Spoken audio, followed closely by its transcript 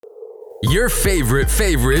Your favorite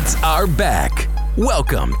favorites are back.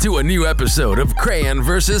 Welcome to a new episode of Crayon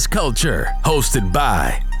vs. Culture, hosted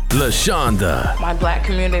by LaShonda. My black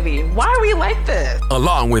community, why are we like this?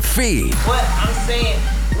 Along with Fee. But I'm saying,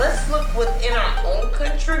 let's look within our own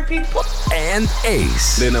country, people. And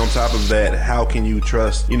Ace. Then on top of that, how can you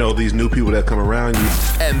trust, these new people that come around you?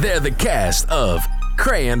 And they're the cast of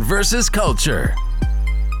Crayon vs. Culture.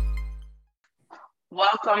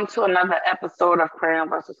 Welcome to another episode of Crayon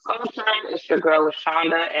vs. Culture. It's your girl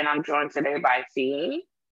LaShonda, and I'm joined today by Fee.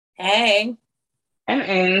 Hey. And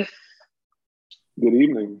Ace. Good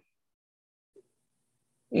evening.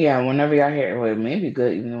 Yeah, whenever y'all hear it, well, maybe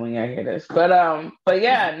good even when y'all hear this. But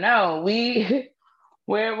yeah, no, we're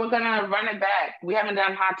gonna run it back. We haven't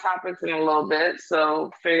done hot topics in a little bit,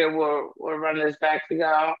 so figure we'll run this back to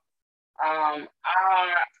y'all.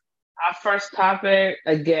 Our first topic,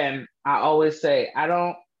 again, I always say I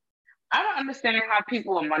don't understand how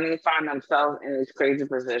people with money find themselves in these crazy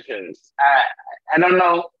positions. I don't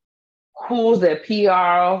know who's their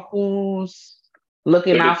PR, who's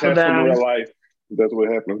looking out for them. From real life. That's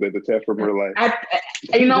what happens. They detach from real life.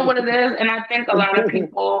 You know what it is? And I think a lot of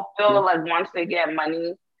people feel like once they get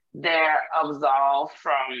money, they're absolved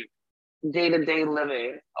from day-to-day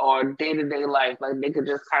living or day-to-day life. Like they could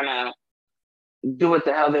just kind of do what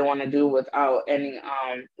the hell they want to do without any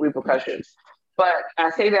repercussions. But I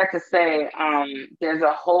say that to say there's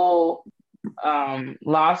a whole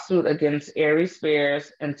lawsuit against Aries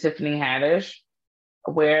Spears and Tiffany Haddish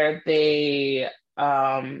where they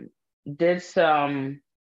did some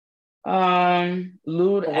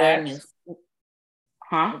lewd acts.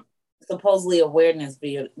 Huh? Supposedly awareness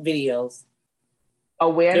videos.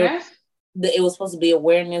 Awareness? It was supposed to be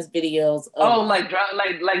awareness videos. Like Dare?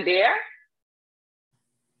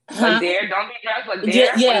 Huh? Like Dare? Don't be drugs like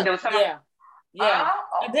Dare? Yeah.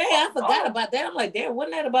 Dang, I forgot about that. I'm like, damn,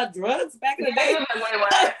 wasn't that about drugs back in the day?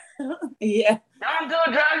 Wait. Yeah. Don't do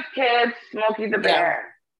drugs, kids. Smokey the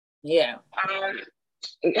Bear. Yeah.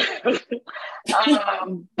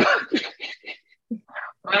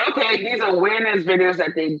 Okay, these awareness videos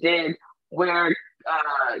that they did where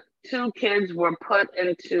two kids were put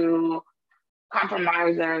into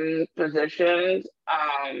compromising positions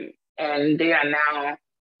and they are now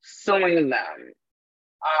suing them.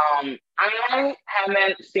 I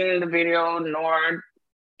haven't seen the video, nor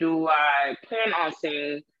do I plan on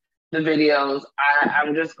seeing the videos.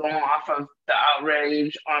 I'm just going off of the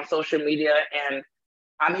outrage on social media, and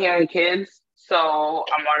I'm hearing kids, so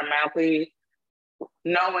I'm automatically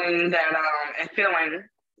knowing that and feeling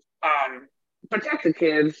protect the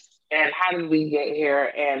kids. And how did we get here?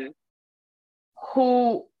 And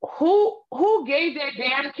who gave their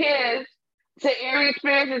damn kids to Aries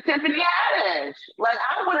Spears and Tiffany Haddish? Like,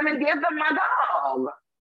 I wouldn't even give them my dog.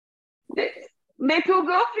 They're too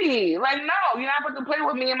goofy. Like, no, you're not supposed to play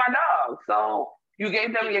with me and my dog. So you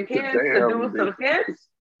gave them your kids to do some kids?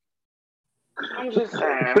 I'm just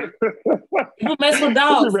saying. People mess with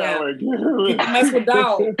dogs now. People mess with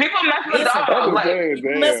dogs. People mess with dogs.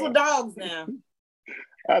 People mess with dogs now.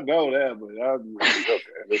 I know that, but I'm okay.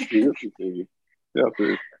 Let's see.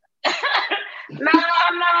 Okay. No.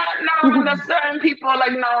 There's certain people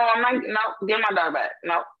like, no, I'm not. No, give my dog back.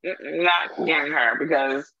 No, not getting her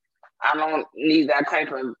because I don't need that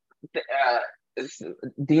type of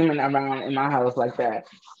demon around in my house like that.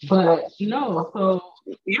 But no, so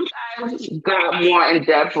you guys got more in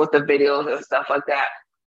depth with the videos and stuff like that.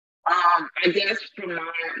 I guess from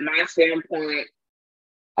my standpoint,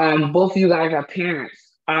 both of you guys are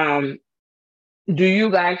parents. Do you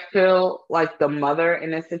guys feel like the mother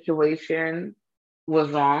in this situation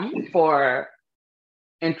was wrong for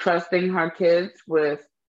entrusting her kids with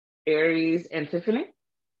Aries and Tiffany?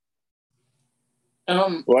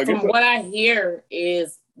 From what I hear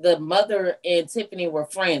is the mother and Tiffany were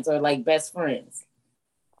friends or like best friends.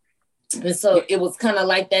 And so it was kind of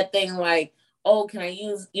like that thing like, oh, can I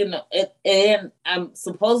use, and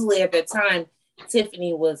supposedly at that time,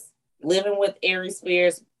 Tiffany was living with Aries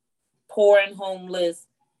Spears, poor and homeless,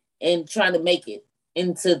 and trying to make it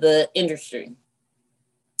into the industry.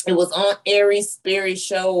 It was on Aries Spears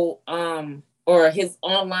show, or his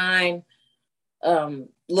online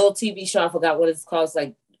little TV show. I forgot what it's called. It's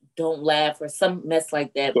like Don't Laugh or some mess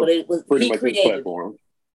like that. So but it was pretty he much created his platform.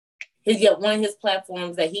 One of his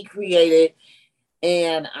platforms that he created.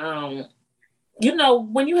 And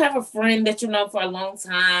when you have a friend that you know for a long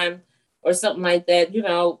time or something like that,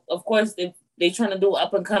 of course they trying to do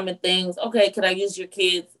up and coming things. Okay, can I use your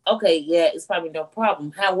kids? Okay, yeah, it's probably no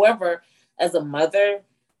problem. However, as a mother,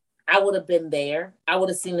 I would have been there. I would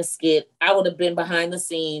have seen the skit. I would have been behind the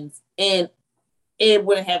scenes, and it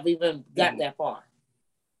wouldn't have even got that far.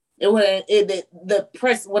 It would the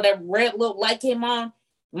press when that red little light came on,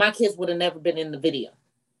 my kids would have never been in the video.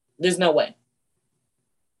 There's no way.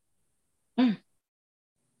 You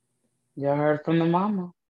heard from the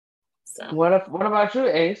mama. So What about you,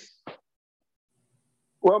 Ace?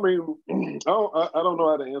 Well, I mean, I don't know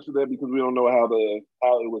how to answer that because we don't know how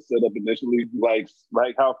it was set up initially. Like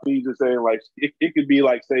how Fee just saying, like it could be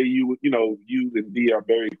like, say you and D are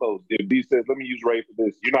very close. If D says, "Let me use Ray for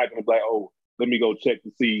this," you're not gonna be like, "Oh, let me go check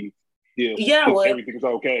to see if everything's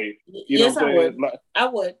okay." You know what I'm saying? I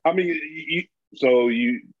would. I mean,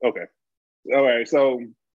 okay, all right. So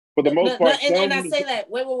for the most part, and I say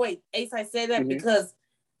that. Wait, Ace, I say that because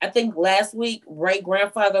I think last week Ray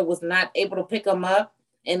grandfather was not able to pick him up.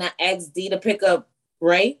 And I asked D to pick up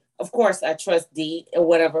Ray. Of course, I trust D or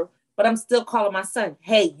whatever, but I'm still calling my son.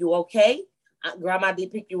 Hey, you okay? Grandma D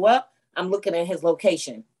pick you up. I'm looking at his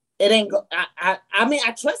location. It ain't go. I mean,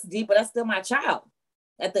 I trust D, but that's still my child.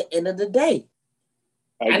 At the end of the day,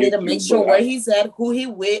 I need to make sure where he's at, who he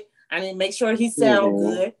with. I need to make sure he sound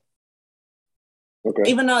good.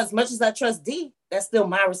 Okay. Even though as much as I trust D, that's still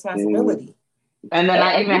my responsibility. And then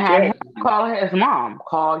I even had him call his mom.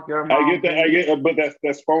 Call your mom. I get that, but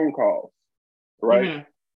that's phone calls, right? Mm-hmm.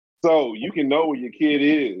 So you can know where your kid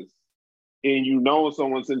is, and you know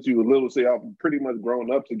someone since you were little, so y'all pretty much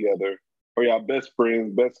grown up together, or y'all best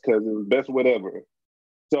friends, best cousins, best whatever.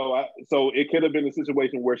 So it could have been a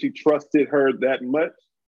situation where she trusted her that much,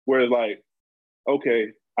 where it's like,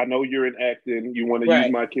 okay, I know you're in acting, you want to use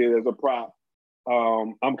my kid as a prop.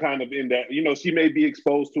 I'm kind of in that, she may be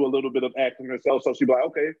exposed to a little bit of acting herself. So she'd be like,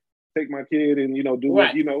 okay, take my kid and, do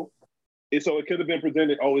it, And so it could have been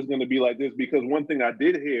presented, oh, it's going to be like this. Because one thing I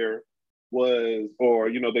did hear was, or,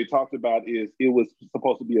 they talked about is it was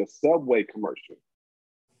supposed to be a Subway commercial.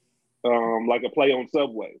 Like a play on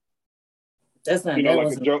Subway. That's not, that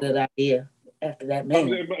wasn't a good idea. After that,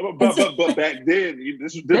 man. But back then,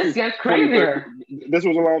 this gets crazier. This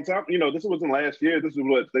was a long time. This wasn't last year. This was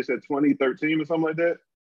what they said, 2013 or something like that.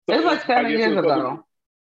 So it's like 7 years ago.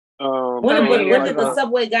 When did the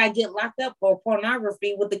Subway guy get locked up for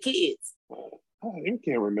pornography with the kids? I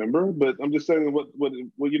can't remember, but I'm just saying what what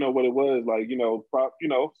it was like.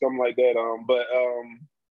 Something like that.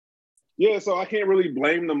 Yeah. So I can't really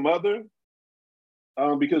blame the mother.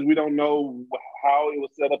 Because we don't know how it was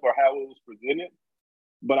set up or how it was presented.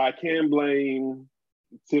 But I can blame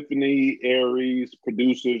Tiffany, Aries,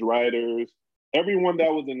 producers, writers, everyone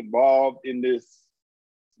that was involved in this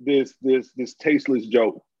tasteless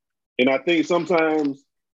joke. And I think sometimes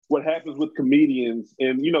what happens with comedians,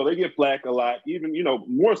 and they get flack a lot, even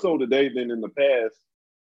more so today than in the past,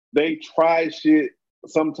 they try shit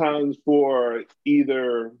sometimes for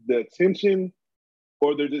either the attention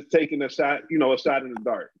or they're just taking a shot in the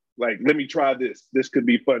dark. Like, let me try this. This could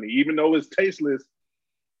be funny. Even though it's tasteless,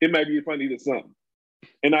 it might be funny to some.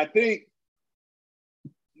 And I think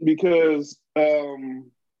because of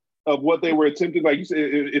what they were attempting, like you said,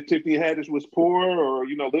 if Tiffany Haddish was poor or,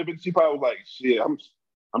 living, she probably was like, shit, I'm just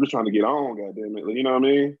trying to get on, goddammit. You know what I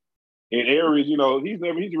mean? And Aries, he's not really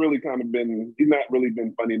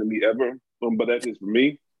been funny to me ever. But that's just for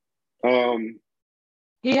me.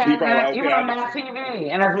 He has even on Mass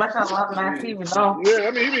TV, and as much as I love Mass TV, no. Yeah,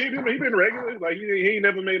 I mean, he been regular. Like he ain't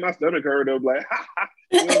never made my stomach hurt. Though, like,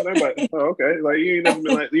 you know what I'm saying? Like, oh, okay, like he ain't never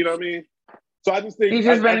been like, you know what I mean? So I just think he's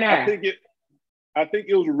just been there. I think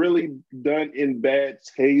it was really done in bad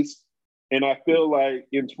taste, and I feel like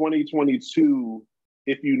in 2022,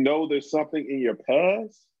 if there's something in your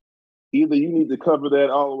past, either you need to cover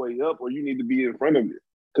that all the way up, or you need to be in front of it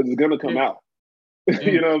because it's gonna come out.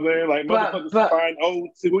 You know what I'm saying? Like motherfuckers find old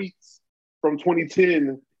tweets from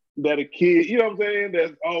 2010 that a kid, you know what I'm saying?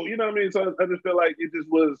 That's you know what I mean? So I just feel like it just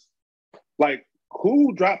was like,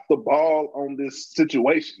 who dropped the ball on this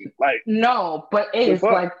situation? Like, no, but it's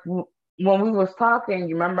like when we was talking,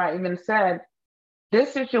 you remember I even said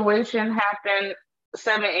this situation happened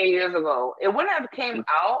 7-8 years ago. It wouldn't have came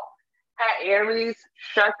out had Aries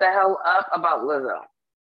shut the hell up about Lizzo.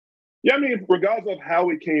 Yeah, I mean, regardless of how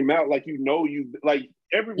it came out, like we all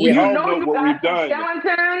know what we've done.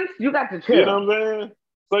 Skeletons, you got to chill. You know what I'm saying?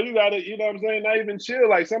 So you gotta, you know what I'm saying? Not even chill.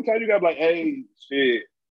 Like sometimes you gotta be like, hey, shit,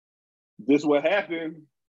 this what happened.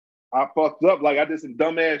 I fucked up. Like I did some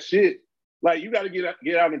dumbass shit. Like you gotta get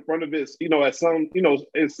out in front of it, at some,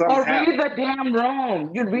 at some. Or read the damn room.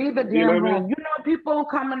 You read the damn room. You know, people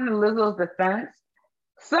coming to Lizzo's defense.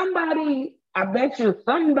 I bet you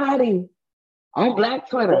somebody on Black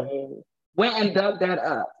Twitter went and dug that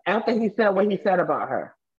up after he said what he said about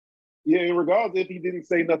her. Yeah, regardless if he didn't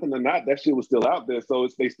say nothing or not, that shit was still out there. So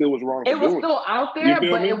they still was wrong. It was still out there,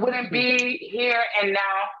 but it wouldn't be here and now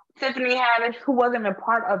Tiffany Haddish, who wasn't a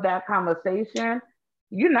part of that conversation,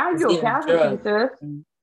 you're a casualty, sis.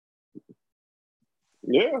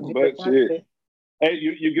 Yeah, but shit. Hey,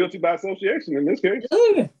 you're guilty by association in this case.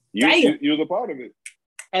 You was a part of it.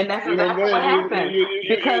 And that's exactly what happened. You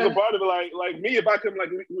was a part of it. Like me, if I come,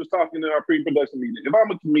 like we was talking in our pre-production meeting, if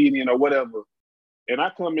I'm a comedian or whatever, and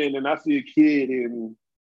I come in and I see a kid in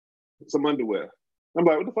some underwear, I'm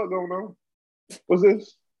like, what the fuck going on? What's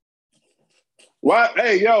this? Why?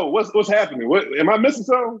 Hey, yo, what's happening? What am I missing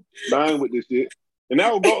something? Dying with this shit. And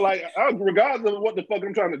I would go like, regardless of what the fuck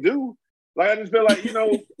I'm trying to do. Like I just feel like,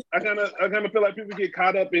 I kind of feel like people get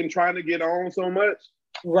caught up in trying to get on so much,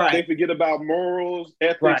 right? They forget about morals,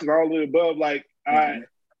 ethics, and all of the above. Like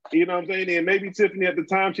you know what I'm saying? And maybe Tiffany at the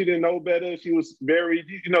time, she didn't know better. She was very,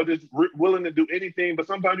 just willing to do anything. But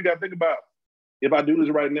sometimes you got to think about, if I do this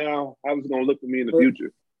right now, how is it going to look for me in the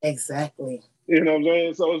future? Exactly. You know what I'm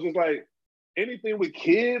saying? So it's just like anything with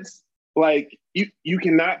kids, like you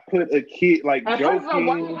cannot put a kid like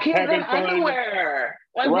joking, having fun,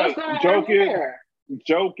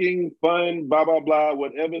 joking, fun, blah blah blah,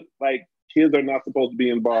 whatever. Like kids are not supposed to be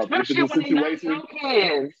involved. Especially when they're not your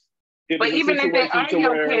kids. But even if they are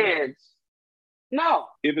your kids, no.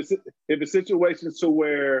 If it's situations to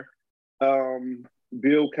where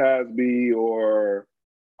Bill Cosby or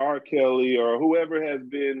R. Kelly or whoever has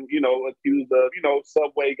been, accused of,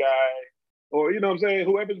 Subway guy, or, what I'm saying,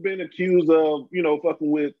 whoever's been accused of,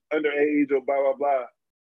 fucking with underage or blah, blah, blah,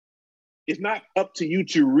 it's not up to you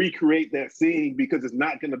to recreate that scene because it's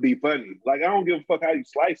not going to be funny. Like, I don't give a fuck how you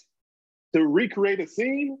slice it. To recreate a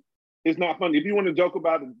scene is not funny. If you want to joke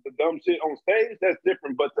about the dumb shit on stage, that's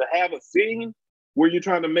different. But to have a scene where you're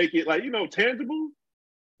trying to make it, like, tangible,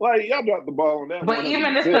 like, y'all dropped the ball on that. But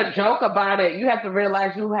even if it's a joke about it, you have to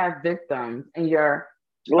realize you have victims and you're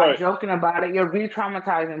by joking about it, you're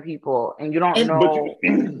re-traumatizing people and you don't know.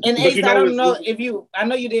 And Ace, I don't know if I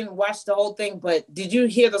know you didn't watch the whole thing, but did you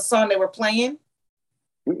hear the song they were playing?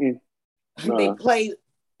 No. They played,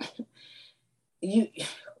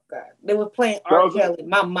 they were playing R. Kelly.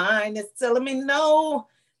 My mind is telling me no,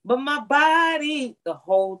 but my body the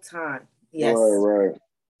whole time. Yes. Right.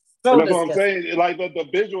 So that's what I'm saying. Like the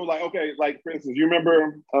visual, like, okay, like for instance, you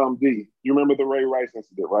remember D, you remember the Ray Rice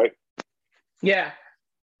incident, right? Yeah.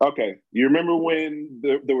 Okay. You remember when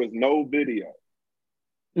there was no video?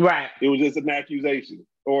 Right. It was just an accusation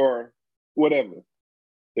or whatever.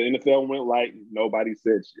 The NFL went like nobody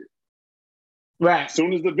said shit. Right. As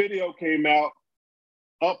soon as the video came out,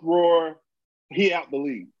 uproar, he out the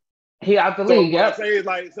league. Yep. I say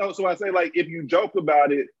like if you joke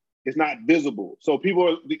about it, it's not visible. So people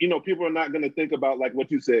are not going to think about like what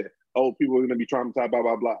you said. Oh, people are going to be traumatized, blah,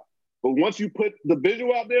 blah, blah. But once you put the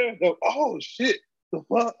visual out there, they're, oh shit, the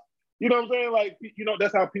fuck? You know what I'm saying? Like,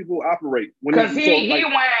 that's how people operate. Because he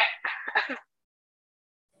went.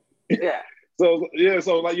 Yeah. So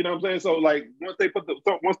like, you know what I'm saying? So like once the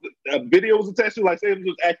video was attached to, like say it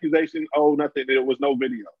was accusation, oh nothing, there was no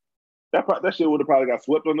video. That shit would have probably got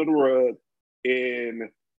swept under the rug,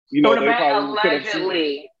 and they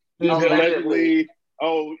probably allegedly.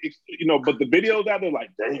 Oh, but the videos out there,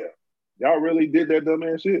 like, damn, y'all really did that dumb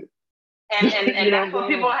ass shit. And that's what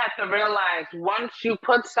people have to realize. Once you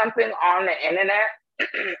put something on the internet,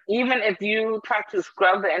 even if you try to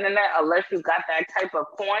scrub the internet, unless you got that type of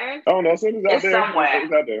coin, it's somewhere.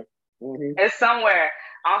 It's out there. Mm-hmm. It's somewhere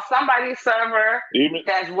on somebody's server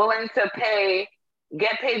that's willing to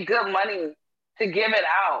get paid good money to give it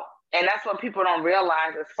out. And that's what people don't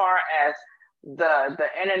realize as far as the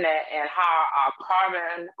internet and how our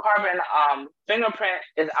carbon fingerprint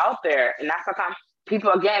is out there. And that's how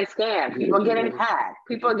people are getting scammed, people are getting hacked,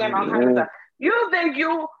 people are getting all kinds of stuff. You think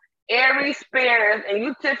you Aries Spears and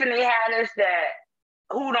you Tiffany Haddish that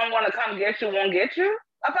who don't want to come get you won't get you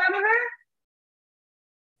up out of there?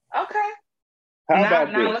 Okay. How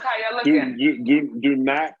about this? Look how you're looking. Do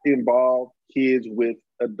not involve kids with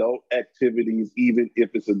adult activities, even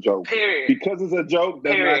if it's a joke. Period. Because it's a joke,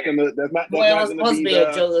 that's not gonna. It's supposed to be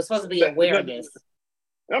a joke. It's supposed to be awareness.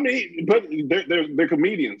 I mean, but they're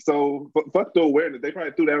comedians, so fuck the awareness. They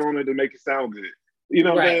probably threw that on there to make it sound good. You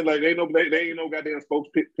know what I'm saying? Like they ain't no goddamn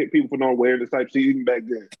people for no awareness type shit even back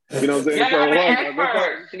then. You know what I'm saying?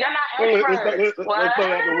 You're not experts. Let's throw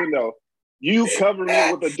out the window. You covering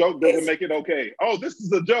it with a joke doesn't make it okay. Oh, this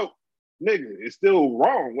is a joke. Nigga, it's still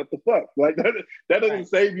wrong. What the fuck? Like that doesn't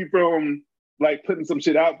save you from like putting some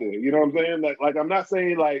shit out there. You know what I'm saying? Like I'm not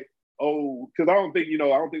saying like, oh, because I don't think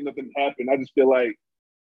nothing happened. I just feel like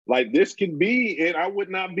this could be, and I would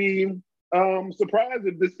not be surprised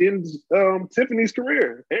if this ends Tiffany's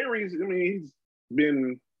career. Aries, I mean, he's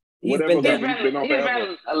been whatever been level there. he's been on forever.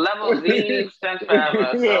 He's been level Z since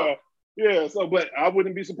forever. So. Yeah. So, but I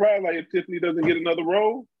wouldn't be surprised like if Tiffany doesn't get another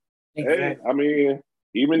role. Exactly. Hey, I mean,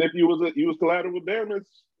 even if you was collateral damage,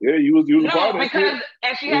 yeah, you was a part of because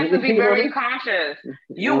and she has to be very conscious.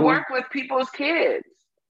 You work with people's kids.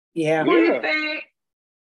 Yeah. Who do you think?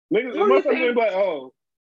 Niggas, motherfuckers be like, oh,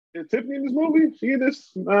 is Tiffany in this movie? She in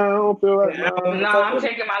this? I don't feel like. No, I'm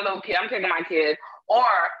taking my little kid. I'm taking my kid. Or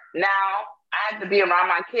now I have to be around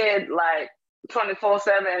my kid like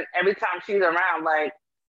 24/7 every time she's around. Like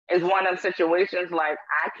it's one of them situations. Like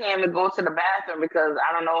I can't even go to the bathroom because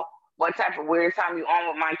I don't know what type of weird time you on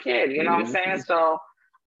with my kid. You know what I'm saying? So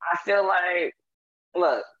I feel like,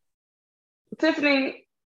 look, Tiffany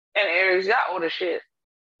and Aries, y'all old as shit.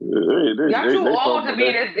 Y'all too old to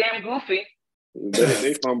be this damn goofy.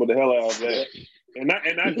 They fumbled the hell out of that. And not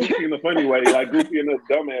goofy in a funny way, like goofy in a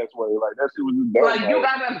dumbass way. Like that shit was just dumb. Like you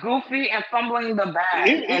got us goofy and fumbling the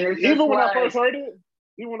bag. Even when I first heard it,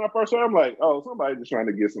 I'm like, oh, somebody just trying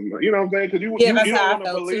to get some, you know what I'm saying? Because you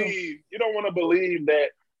don't want to believe that,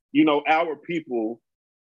 you know, our people,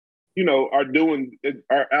 you know, are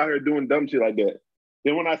out here doing dumb shit like that.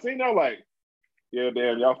 Then when I seen that, like, yeah,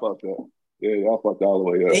 damn, y'all fucked up. Yeah, y'all fucked all the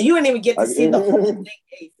way up. And you didn't even get to see the whole thing.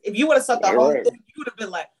 If you would have saw the whole thing, you would have been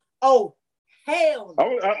like, oh, hell no.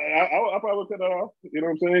 I probably cut that off. You know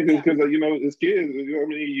what I'm saying? Because you know, it's kids. You know what I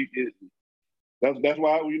mean? That's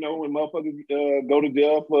why, you know, when motherfuckers go to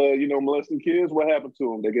jail for, you know, molesting kids, what happened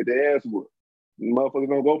to them? They get their ass whooped. Motherfuckers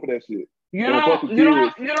don't go for that shit. You don't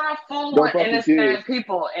fool with innocent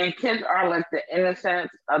people, and kids are like the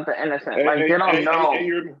innocence of the innocent. They don't know.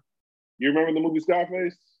 You remember the movie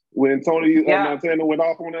Scarface? When Tony Montana went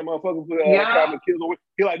off on that motherfucker for the kids away.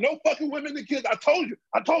 He like, no fucking women and kids. I told you.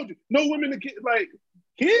 No women and kids. Like,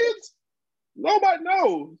 kids? Nobody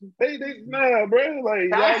knows. They nah, bro. Like,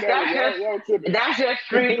 y'all tripping. That's just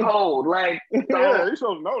street code. Like, yeah, you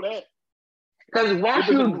supposed to know that. Because once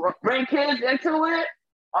you bring kids into it,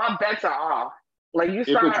 all bets are off. Like, you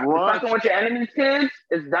start fucking with your enemy's kids,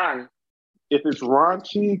 it's done. If it's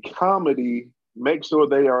raunchy comedy, make sure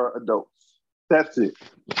they are adults. That's it.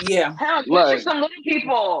 Yeah. Hell, like, some little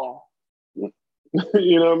people. You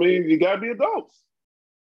know what I mean? You gotta be adults.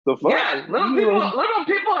 The fuck? Yeah, little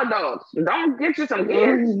people adults. Don't get you some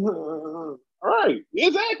kids. Right.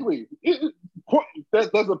 Exactly. That's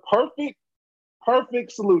a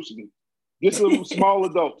perfect solution. Get some small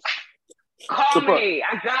adults. Call me.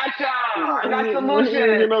 I got y'all. I got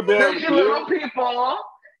solutions. Get you little people,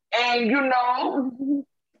 and you know.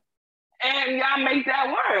 And y'all make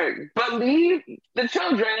that work. But leave the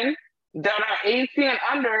children that are 18 and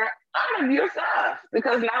under out of your stuff.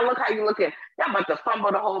 Because now look how you looking. Y'all about to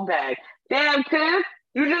fumble the whole bag. Damn, Tiff,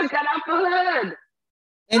 you just got out the hood.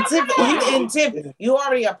 And Tiff, you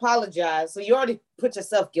already apologized, so you already put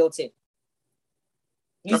yourself guilty.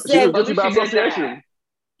 You said guilty by association.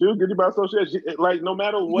 Dude, guilty by association. Like, no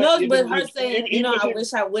matter what. No, but her saying, I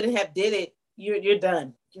wish I wouldn't have did it. You're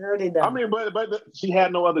done. You're already done. I mean, but she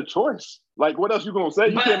had no other choice. Like, what else you gonna say?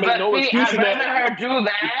 You can't make no excuse. I'd rather her do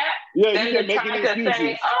that. Yeah, you can't make any excuses.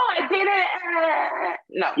 Say, oh, I did it.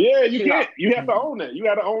 No. Yeah, you can't. You have to own that. You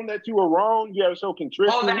got to own that you were wrong. You got to show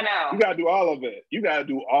contrition. Hold that out. You got to do all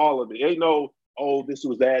of it. Ain't no, oh, this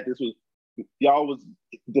was that. This was y'all was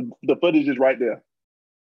the footage is right there.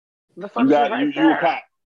 The footage is right there. You were caught.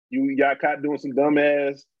 You got caught doing some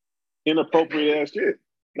dumbass, inappropriate ass shit.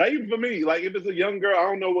 Like, even for me, like, if it's a young girl, I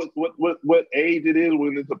don't know what age it is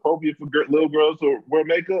when it's appropriate for little girls to wear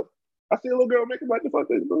makeup. I see a little girl makeup like the fuck.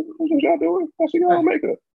 What y'all doing? How she got on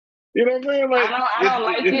makeup? You know what I'm saying? Like, I don't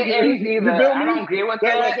like it either. I don't agree with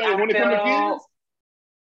that. When it comes to kids,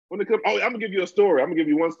 I'm gonna give you a story. I'm gonna give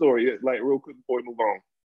you one story, like, real quick before we move on.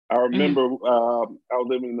 I remember I was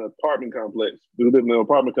living in an apartment complex. We lived in an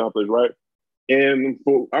apartment complex, right? And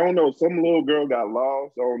I don't know, some little girl got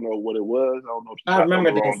lost. I don't know what it was. I don't know if she got on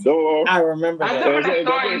the wrong door. I remember that. I remember the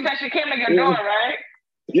story. You said she came to your door, right?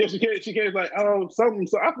 Yeah, she came. She came like, oh, something.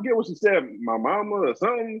 So I forget what she said. My mama or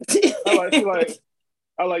something. I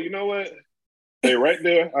like, you know what? Hey, right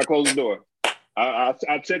there. I closed the door. I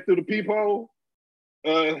checked through the peephole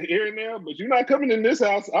here and there, but you're not coming in this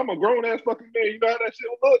house. I'm a grown ass fucking man. You know how that shit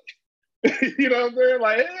will look. You know what I'm saying?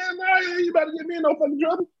 Like, hey, you better get me in no fucking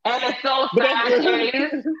trouble. And it's so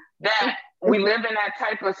sad that we live in that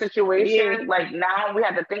type of situation. Yeah. Like, now we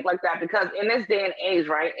have to think like that because in this day and age,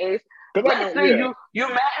 right, Ace? Let's say you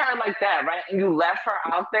met her like that, right? And you left her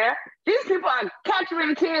out there. These people are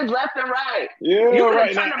capturing kids left and right. Yeah, you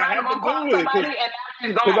right. Turn around and go call somebody and now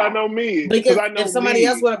she's gone. Because I know me. Because if somebody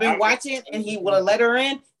else would have been watching and he would have let her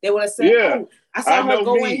in, they would have said, I saw her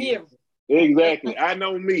go in here. Exactly. I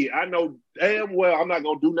know me. I know damn well I'm not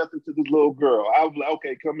gonna do nothing to this little girl. I was like,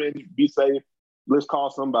 okay, come in, be safe. Let's call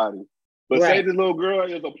somebody. But say this little girl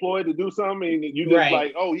is a ploy to do something, and you just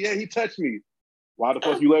like, oh yeah, he touched me. Why the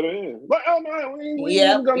fuck you let her in? Like, oh no, we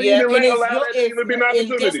ain't gonna even allow that to be an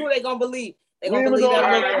opportunity. Guess what they gonna believe? They gonna believe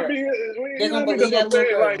that little girl. They're gonna believe that little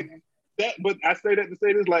girl. Like that. But I say that to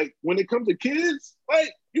say this, like when it comes to kids,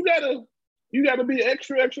 like you gotta be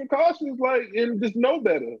extra cautious, like and just know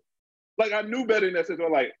better. Like I knew better in that sense.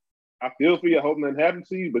 I'm like, I feel for you. I hope nothing happens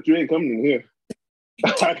to you, but you ain't coming in here.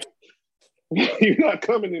 You're not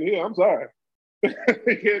coming in here. I'm sorry.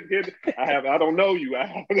 I don't know you.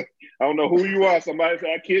 I don't know who you are. Somebody said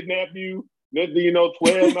I kidnapped you. Next thing you know,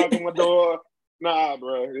 12 knock on my door. Nah,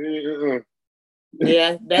 bro.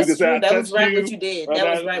 Yeah, that's true. That was right what you did.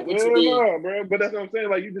 That was right what you did. No, bro. But that's what I'm saying.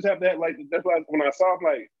 Like you just have to have like that's why when I saw him,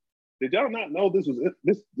 like, did y'all not know this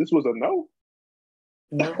was a no?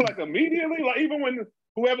 No. Like immediately, like even when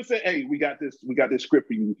whoever said, "Hey, we got this script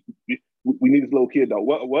for you. We need this little kid though."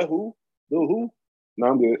 What? Who? Who? No,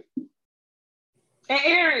 I'm good. And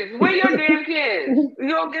Aries, where your damn kids? You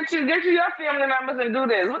go get you your family members and do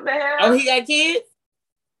this. What the hell? Oh, he got kids?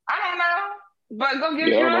 I don't know, but go get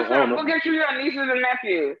go get you your nieces and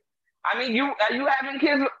nephews. I mean, are you having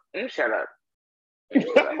kids? Shut up.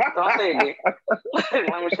 Don't say it.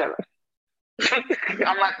 Let me shut up.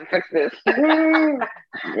 I'm about to fix this. I'm not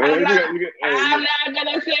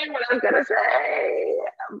gonna say what I'm gonna say,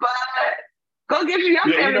 but go get your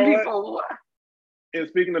family people. And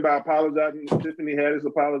speaking about apologizing, Tiffany Haddish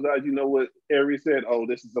apologized. You know what Aries said? Oh,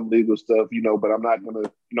 this is some legal stuff, but I'm not gonna,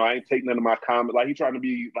 I ain't take none of my comments. Like he trying to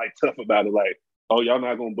be like tough about it. Like, oh, y'all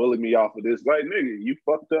not gonna bully me off of this. Like, nigga, you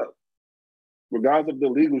fucked up. Regardless of the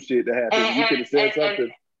legal shit that happened, you could have said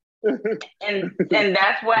something. and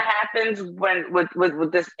that's what happens when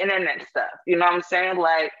with this internet stuff. You know what I'm saying?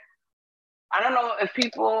 Like, I don't know if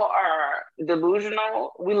people are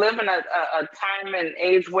delusional. We live in a time and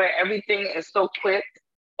age where everything is so quick,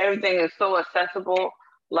 everything is so accessible.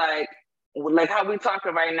 Like how we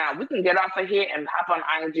talking right now, we can get off of here and hop on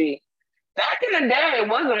IG. Back in the day, it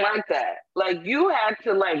wasn't like that. Like you had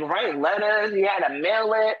to write letters, you had to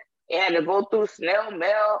mail it, you had to go through snail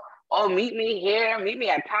mail. Oh, meet me here, meet me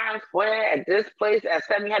at Times Square, at this place, at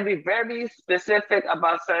 7. You had to be very specific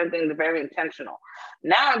about certain things, very intentional.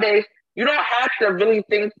 Nowadays, you don't have to really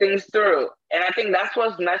think things through. And I think that's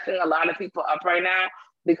what's messing a lot of people up right now,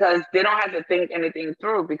 because they don't have to think anything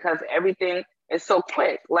through because everything is so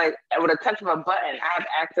quick. Like with a touch of a button, I have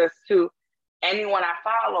access to anyone I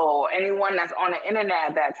follow, anyone that's on the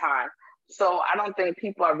internet at that time. So I don't think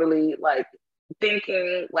people are really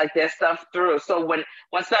thinking their stuff through. So when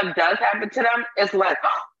stuff does happen to them, it's like,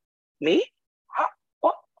 oh, me?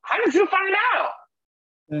 How did you find out?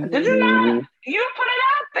 Mm-hmm. Did you not? You put it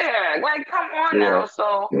out there. Like, come on now.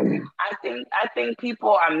 So I think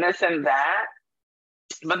people are missing that.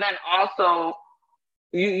 But then also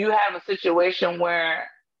you have a situation where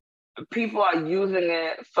people are using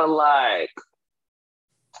it for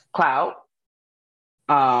clout.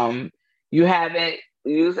 You have it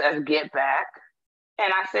used as get back.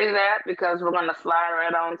 And I say that because we're gonna slide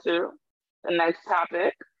right on to the next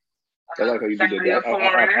topic. I like how you did that.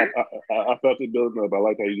 I felt it building up. I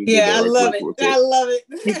like how you did that. Yeah, I love it. I love it.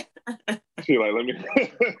 She's like, let me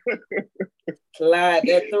slide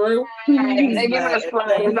that through. They give us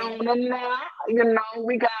slide on in there.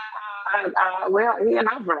 We got he and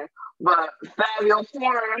I friend, but Fabio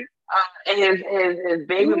Foreign and his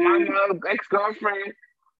baby mama, ex-girlfriend.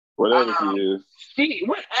 Whatever she is.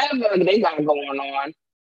 Whatever they got going on.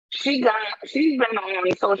 She's been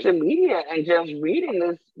on social media and just reading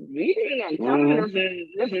and telling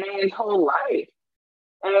this man's whole life.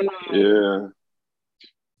 And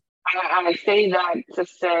I say that to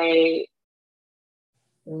say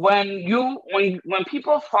when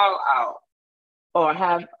people fall out or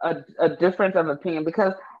have a difference of opinion,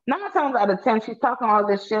 because 9 times out of 10 she's talking all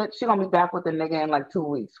this shit, she's gonna be back with the nigga in 2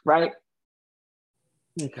 weeks, right?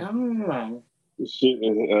 Come on. Shit,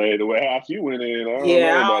 the way how she went in, I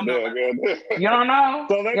don't know about that. You don't know?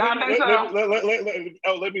 So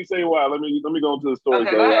let me say why. Let me go into the story.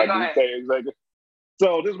 Okay, go ahead. Say exactly.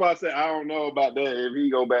 So this is why I said I don't know about that. If he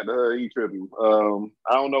go back to her, he tripping. I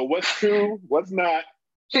don't know what's true, what's not.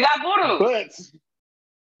 She got voodoo.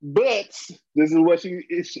 But this is what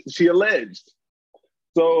she alleged.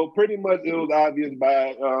 So pretty much it was obvious by,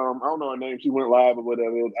 I don't know her name, she went live or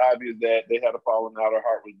whatever, it was obvious that they had a falling out, her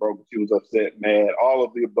heart was broken, she was upset, mad, all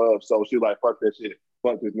of the above. So she was like, fuck that shit,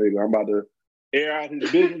 fuck this nigga, I'm about to air out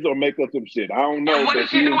his business or make up some shit. I don't know. And what did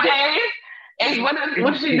she do, Ace? What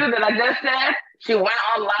did she do that I just said? She went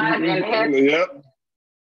on live and hit. Yep.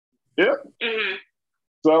 Yeah. Mhm.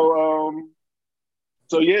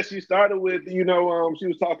 So yeah, she started with, she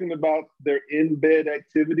was talking about their in-bed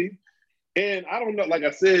activity. And I don't know, like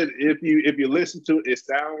I said, if you listen to it, it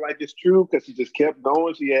sounds like it's true because she just kept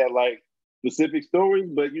going. She had like specific stories,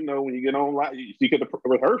 but when you get on like she could have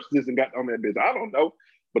rehearsed this and got on that bitch. I don't know.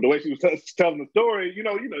 But the way she was telling the story, it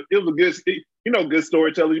was a good, good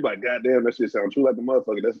storyteller. You like, God damn, that shit sounds true like a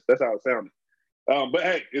motherfucker. That's how it sounded. But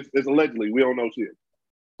hey, it's allegedly. We don't know shit.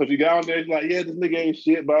 So she got on there, she's like, yeah, this nigga ain't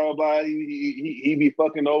shit, blah, blah, blah. He be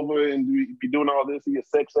fucking over and be doing all this. He a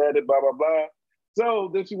sex addict, blah, blah, blah. So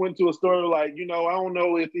then she went to a story like, I don't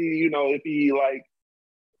know if he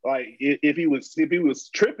was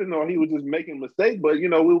tripping or he was just making a mistake, but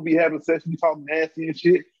we'll be having sex, we talk nasty and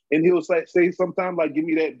shit, and he'll say sometimes like, give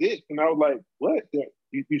me that dick, and I was like, what?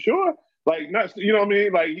 You sure? Like, not, you know what I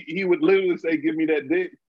mean? Like he would literally say, give me that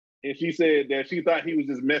dick, and she said that she thought he was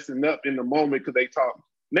just messing up in the moment because they talked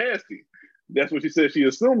nasty. That's what she said. She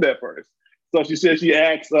assumed that first. So she said she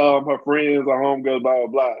asked her friends or homegirls, blah,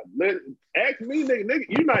 blah, blah. Ask me, nigga,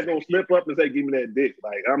 you're not going to slip up and say, give me that dick.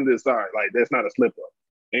 Like, I'm just sorry. Like, that's not a slip up.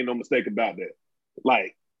 Ain't no mistake about that.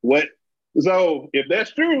 Like, what? So if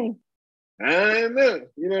that's true, I ain't know.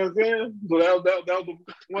 You know what I'm saying? So that was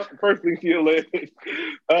the first thing she alleged.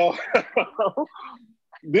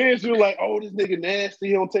 Then she was like, "Oh, this nigga nasty.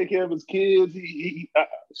 He don't take care of his kids.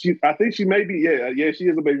 I think she may be. Yeah. She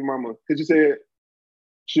is a baby mama because she said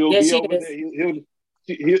she'll be over there.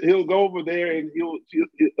 He'll go over there and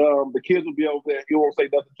the kids will be over there. He won't say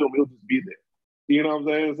nothing to them. He'll just be there. You know what I'm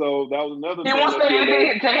saying? So that was another. He won't say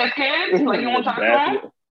anything to his kids. Like he won't talk to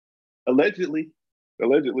them. Allegedly. But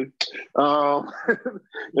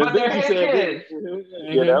then she said,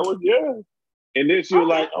 that was And then she was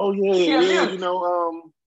like, "Oh yeah,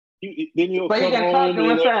 then he'll but come he can home."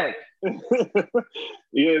 Talk to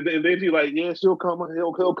and then she like, "Yeah, he'll come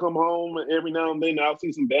home every now and then. I'll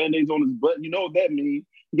see some band-aids on his butt. You know what that means?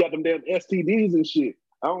 He got them damn STDs and shit.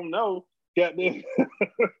 I don't know. Goddamn,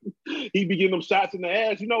 he be getting them shots in the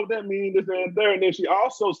ass. You know what that means? This and there." And then she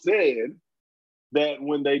also said that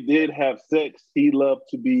when they did have sex, he loved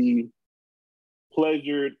to be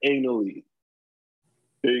pleasured anally.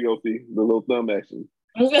 There you go, see the little thumb action.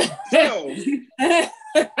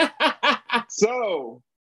 So,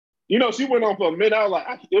 she went on for a minute. I was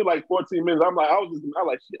like, it was like 14 minutes. I was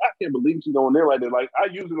like, shit, I can't believe she's going there like that. Like, I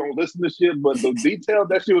usually don't listen to shit, but the detail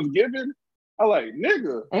that she was giving, I like,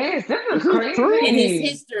 nigga. This is crazy. True? And his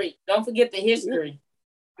history. Don't forget the history.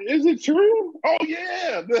 Is it true? Oh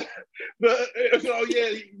yeah, this guy,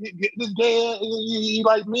 he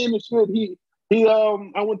like men and shit.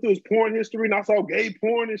 I went through his porn history and I saw gay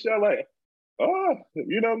porn and shit. Like,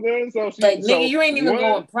 you know what I'm saying? So she, nigga, you ain't even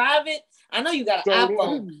going private. I know you got an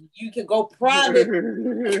iPhone. You can go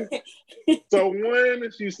private. So one,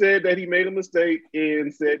 she said that he made a mistake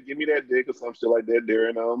and said, "Give me that dick" or some shit like that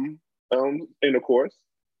during intercourse.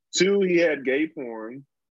 2, he had gay porn.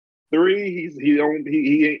 3, he's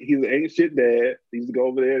an ain't shit dad. He used to go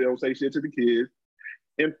over there, they don't say shit to the kids.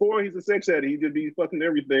 And 4, he's a sex addict. He just be fucking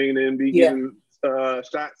everything and be getting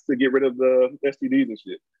shots to get rid of the STDs and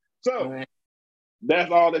shit. So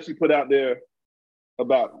that's all that she put out there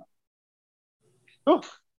about him. Oh.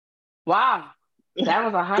 Wow. That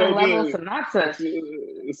was a high-level synopsis.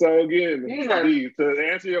 So again, to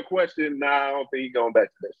answer your question, I don't think he's going back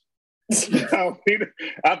to that.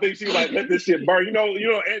 I think she like, let this shit burn. You know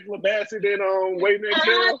Angela Bassett and Waiting to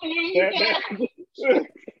Exhale?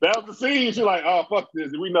 That was the scene. She like, oh fuck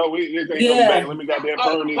this. We know it ain't going back. Let me goddamn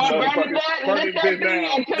burn this shit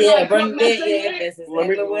down. Yeah, burn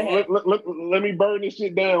it. Let me burn this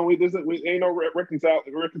shit down. We ain't no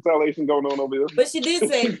reconciliation going on over here. But she did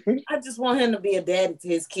say, I just want him to be a daddy to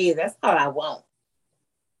his kids. That's all I want.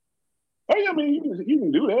 Oh yeah, I mean you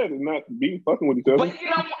can do that and not be fucking with each other. But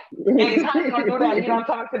anytime you don't do that, you don't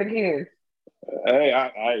talk to the kids.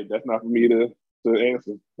 Hey, that's not for me to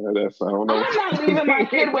answer. I don't know. I'm not leaving my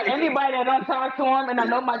kid with anybody that don't talk to him, and I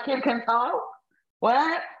know my kid can talk.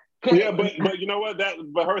 What? Yeah, but you know what?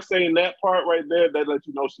 But her saying that part right there, that lets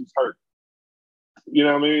you know she's hurt. You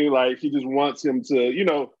know what I mean? Like she just wants him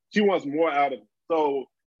to, she wants more out of him. So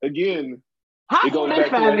again, how old is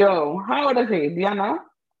Fabio? How old is he? Do y'all know?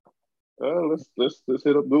 Let's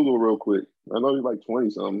hit up Google real quick. I know he's like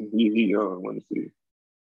 20 something. He young. Let me see.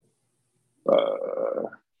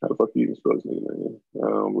 How the fuck you even spell his name?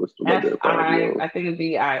 Let's do that. I think it's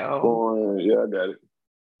B-I-O. Yeah, I got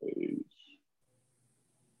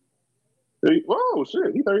it. Whoa,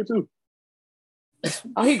 shit! He's 32.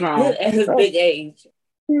 Oh, he grown at his big age.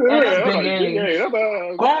 Yeah, big age.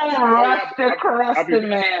 Rusted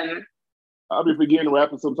man. I'll be forgetting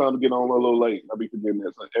rappers sometimes get on a little late. I'll be forgetting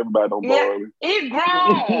that. So everybody don't blow early. He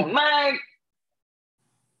grown. Like,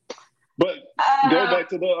 but go back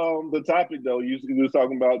to the topic though. You was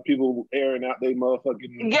talking about people airing out their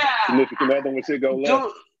motherfucking significant other when shit go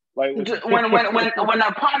left. Like when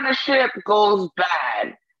a partnership goes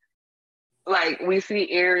bad, like we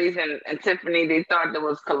see Aries and Tiffany, they thought they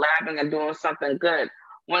was collabing and doing something good.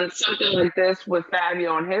 When something like this with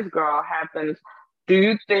Fabio and his girl happens, do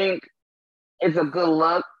you think it's a good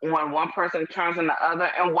look when one person turns on the other?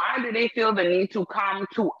 And why do they feel the need to come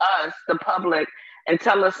to us, the public, and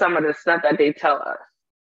tell us some of the stuff that they tell us?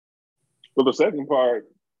 Well, the second part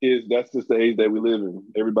is that's just the age that we live in.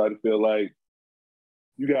 Everybody feel like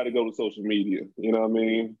you got to go to social media. You know what I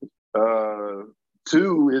mean?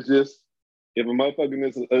 Two is just if a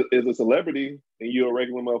motherfucker is a celebrity and you're a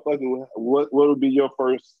regular motherfucker, what would be your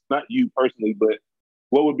first? Not you personally, but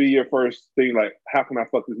what would be your first thing? Like, how can I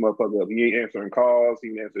fuck this motherfucker up? He ain't answering calls. He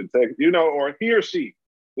ain't answering texts. You know, or he or she.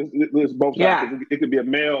 This both sides. Yeah. It could be a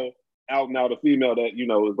male out and out, a female that you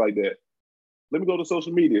know is like that. Let me go to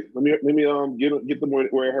social media. Let me get them where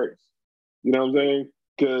it hurts. You know what I'm saying?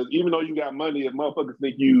 Because even though you got money, if motherfuckers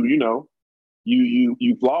think you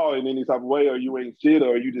flaw in any type of way, or you ain't shit,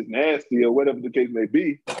 or you just nasty, or whatever the case may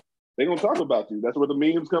be, they gonna talk about you. That's where the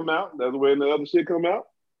memes come out. That's where the other shit come out.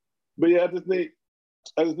 But yeah, I just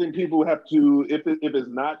think people have to, if it's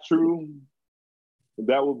not true,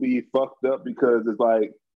 that would be fucked up because it's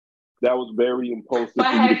like that was very impulsive. But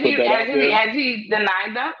has he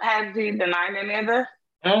denied them? Has he denied any of this?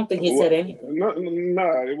 I don't think he said anything. No.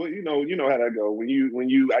 Well, you know how that go. When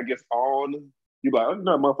you I guess you like,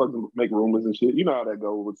 no, motherfuckers make rumors and shit. You know how that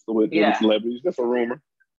goes with celebrities. That's a rumor.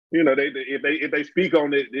 You know, if they speak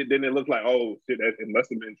on it, then it looks like, oh shit, it must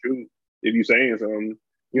have been true if you saying something.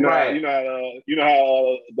 You know, right. How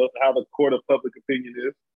the court of public opinion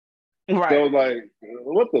is. Right. So like,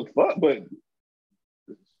 what the fuck? But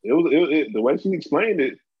it was the way she explained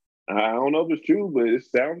it. I don't know if it's true, but it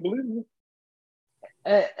sounds believable.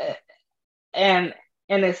 And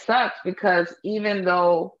it sucks because even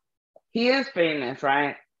though he is famous,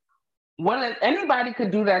 right? Anybody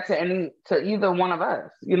could do that to either one of us.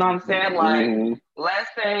 You know what I'm saying? Like, let's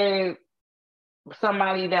say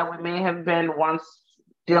somebody that we may have been once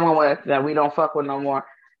dealing with that we don't fuck with no more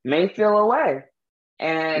may feel away.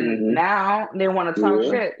 And now they want to talk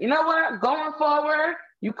shit. You know what? Going forward,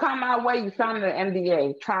 you come my way, you sign an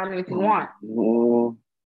NDA. Try me if you want.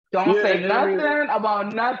 Don't say nothing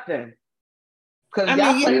about nothing. Because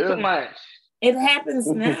y'all play too much. It happens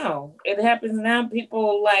now.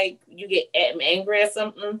 People, like, you get angry at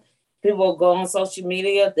something. People go on social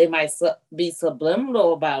media. They might be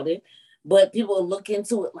subliminal about it. But people look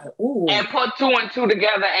into it like, ooh. And put two and two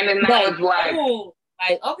together. And then now it's like, ooh,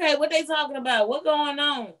 like, okay, what they talking about? What going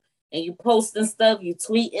on? And you posting stuff, you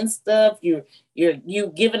tweeting stuff, you're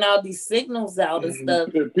giving all these signals out and stuff.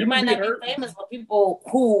 You might not be famous, but people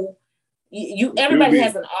who everybody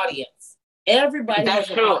has an audience. Everybody That's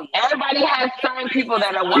has true. an audience. Everybody has certain people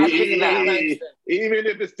that are watching them. Even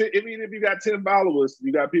if you got 10 followers,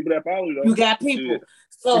 you got people that follow you. You got people.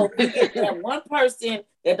 So you get that one person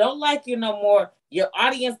that don't like you no more. Your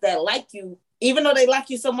audience that like you, even though they like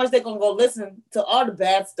you so much, they're gonna go listen to all the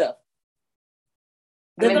bad stuff.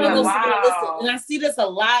 They're gonna go listen. And I see this a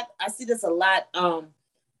lot on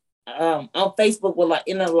Facebook with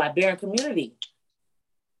in the Liberian community.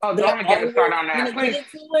 Oh, don't get me started on that. When they get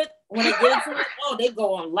into it, they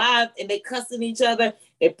go on live and they cussing each other.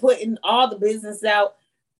 They're putting all the business out,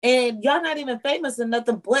 and y'all not even famous or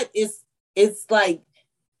nothing. But it's like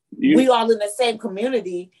we all in the same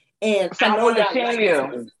community, and I know y'all like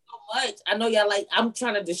so much. I know y'all like. I'm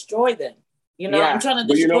trying to destroy them. You know, I'm trying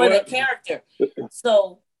to destroy their character.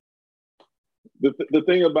 So the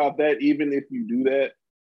thing about that, even if you do that,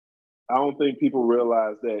 I don't think people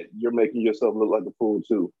realize that you're making yourself look like a fool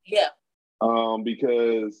too. Yeah.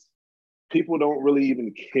 Because people don't really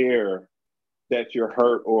even care that you're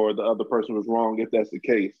hurt or the other person was wrong if that's the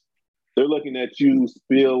case. They're looking at you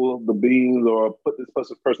spill the beans or put this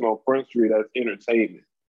person on Front Street as entertainment.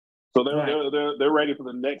 So they're ready for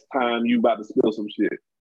the next time you about to spill some shit.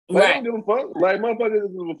 Like, I don't give a fuck. Like,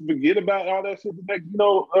 motherfuckers forget about all that shit the next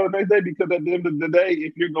day, because at the end of the day,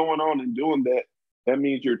 if you're going on and doing that, that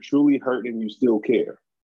means you're truly hurt and you still care.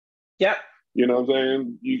 Yep. You know what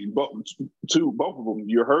I'm saying? Both of them.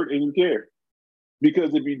 You're hurt and you care.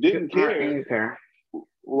 Because if you didn't care,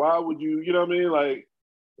 why would you? You know what I mean? Like,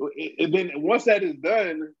 and then once that is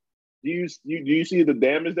done, do you see the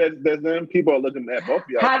damage that's done? People are looking at both of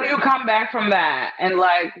y'all. How do you come back from that? And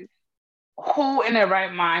like, who in their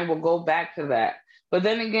right mind will go back to that? But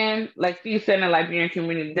then again, like Steve said in the Liberian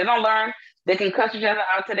community, they don't learn. They can cuss each other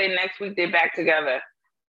out today. Next week they back together.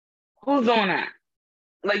 Who's doing that?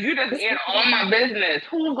 Like, you just aired all my business.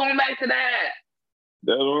 Who's going back to that?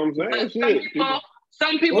 That's what I'm saying. Like,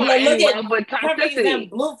 some people are in love with toxicity.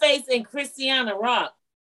 Blueface and Christiana Rock.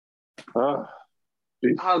 Oh,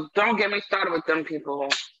 don't get me started with them people.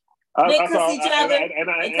 They cuss each other.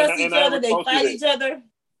 They fight each other.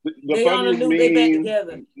 They on a new they back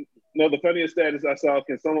together. No, the funniest status I saw,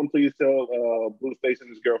 can someone please tell Blueface and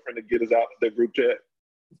his girlfriend to get us out of their group chat?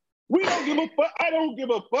 We don't give a fuck. I don't give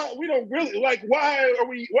a fuck. We don't really like. Why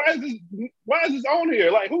is this on here?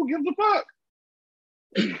 Like, who gives a fuck?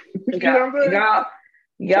 You know what I'm saying?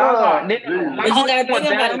 Y'all, but you gotta think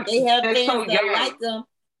about it. They have fans that like them.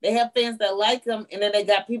 They have fans that like them, and then they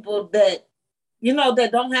got people that, that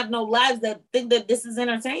don't have no lives that think that this is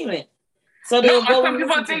entertainment. So some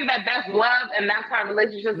people think that that's love and that's how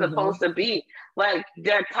relationships are supposed to be. Like,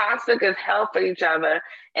 they're toxic as hell for each other,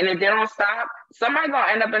 and if they don't stop, somebody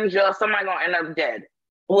gonna end up in jail. Somebody gonna end up dead.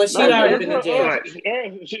 Well, she already been in jail.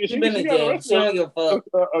 She been in jail. She don't give a fuck.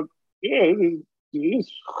 She don't give a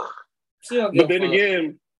fuck. But then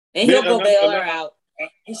again, and he'll go bail her out.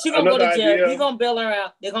 She gonna go to jail. He's gonna bail her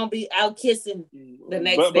out. They're gonna be out kissing the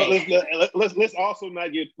next day. But let's also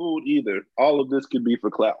not get fooled either. All of this could be for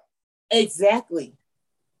clout. Exactly.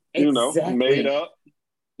 Made up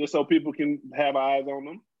just so people can have eyes on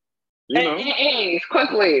them. Hey,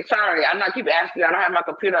 quickly. Sorry, I'm not keep asking you. I don't have my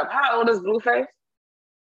computer up. How old is Blueface?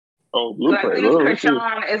 Oh, Blueface. I think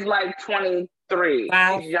Krishan is like 23. She's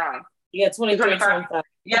young. Yeah, 23, 25.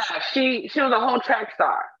 Yeah, she was a whole track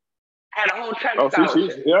star. Had a whole track star.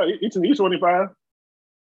 He's 25.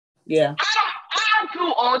 Yeah. I'm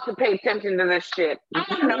too old to pay attention to this shit.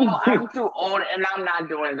 I know I'm too old and I'm not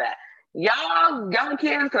doing that. Y'all young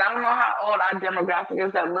kids, because I don't know how old our demographic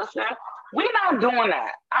is that listen, we're not doing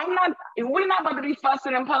that. We're not about to be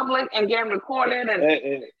fussing in public and getting recorded.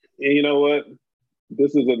 And you know what?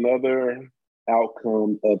 This is another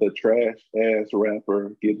outcome of a trash ass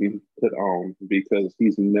rapper getting put on because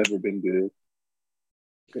he's never been good.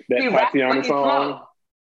 That Tatiana song.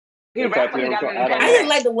 I didn't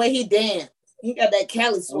like the way he danced. He got that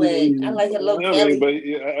Cali swag. I like his little Cali. But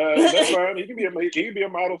that's fine. He can be a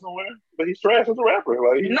model somewhere. But he's trash as a rapper.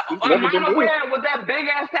 Like, he's never been good. With that big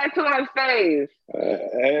ass tattoo on his face.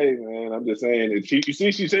 Hey man, I'm just saying. You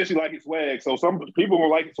see, she said she liked his swag, so some people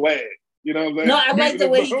will like his swag. You know what I'm saying? No, I like the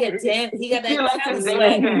way he can dance. He got that Cali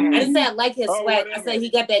swag. I didn't say I like his swag. I said he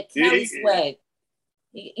got that Cali swag.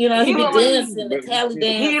 He be dancing, the Cali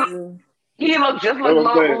dance. He look just like Lil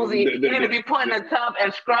Uzi. He need to be put in a tub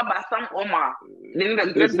and scrubbed by some Omar.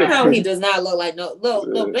 No, he does not look like no.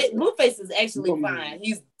 Blueface is actually fine.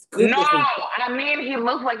 He's good. No, I mean he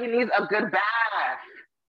looks like he needs a good bath.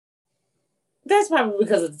 That's probably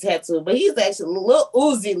because of the tattoo, but he's actually Lil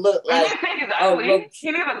Uzi look like.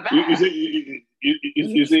 He needs a bath.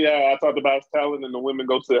 You see how I talked about his talent and the women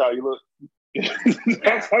go to how you look. I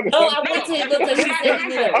went to him because she said he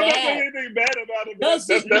needed a bath. I'm not saying anything bad about it. That's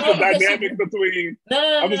the dynamic between.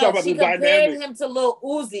 I'm just talking about the dynamic. She compared him to Lil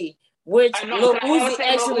Uzi, which Lil Uzi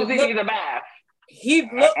actually needs a bath. He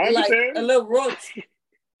looked like a little roach.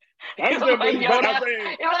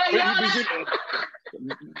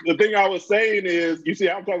 The thing I was saying is, you see,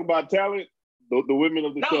 I'm talking about talent. The women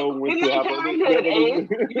of the show went to.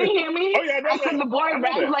 You hear me? Oh yeah, I the boy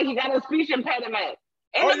raps like he got a speech impediment.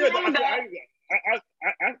 I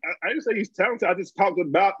didn't say he's talented. I just talked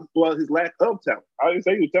about his lack of talent. I didn't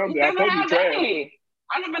say he was talented. I told you trash.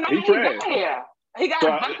 I don't even know he's trash. Here. He got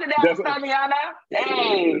busted out of Tatiana.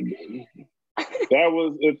 Dang. That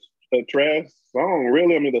was a trash song,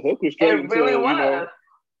 really. I mean, the hook was straight. It really was.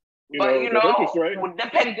 The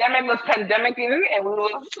pandemic was pandemicing, and we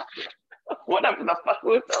was whatever the fuck we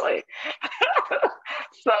were doing.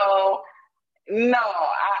 So. No,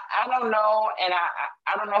 I don't know, and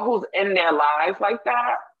I don't know who's in their lives like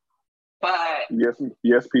that. But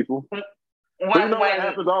yes, people. What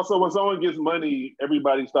happens also when someone gets money,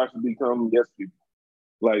 everybody starts to become yes people.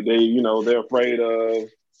 Like they're afraid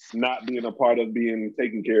of not being a part of being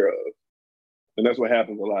taken care of, and that's what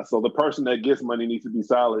happens a lot. So the person that gets money needs to be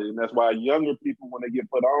solid, and that's why younger people, when they get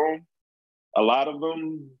put on, a lot of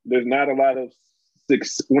them, there's not a lot of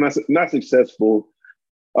when I say not successful.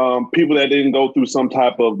 People that didn't go through some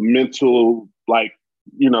type of mental,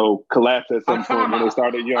 collapse at some point when they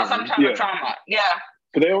started young. Some type of trauma. Yeah.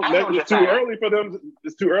 It's too early for them.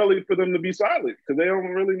 It's too early for them to be silent because they don't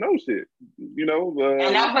really know shit.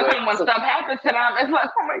 And that's the thing when stuff happens to them. It's like,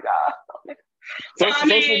 oh my god.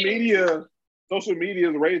 Social media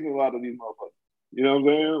is raising a lot of these motherfuckers. You know what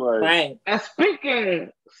I'm saying? Right. And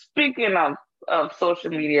speaking of of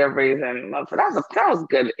social media raising. That was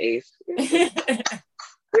good, Ace.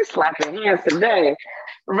 We're slapping hands today.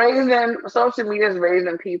 Social media is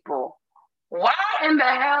raising people. Why in the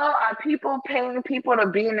hell are people paying people to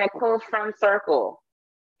be in their close friend circle?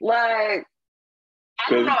 Like, I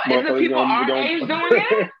don't know. Is it people our age doing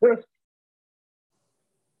it?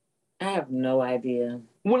 I have no idea.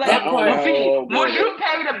 Would you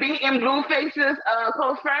pay to be in Blueface's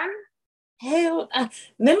close friend? Hell,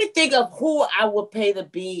 let me think of who I would pay to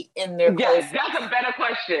be in their close friend. That's a better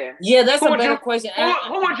question. Yeah, that's a better question.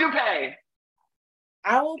 Who would you pay?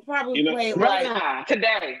 I will probably play right now,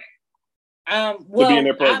 today. Well,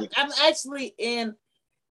 I'm actually in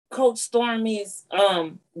Coach Stormy's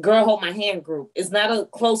Girl Hold My Hand group. It's not a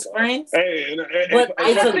close friend, but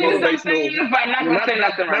it's a group.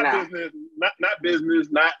 Not business.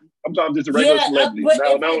 I'm talking just a regular celebrity.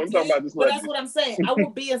 I'm talking about this. But that's what I'm saying. I will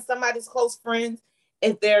be in somebody's close friends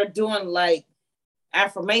if they're doing like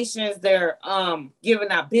affirmations, they're giving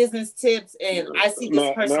out business tips, and I see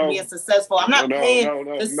this person being successful. I'm not paying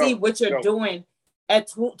to see what you're doing at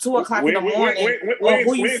 2 o'clock in the morning.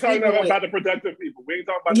 We ain't talking about the productive people. We ain't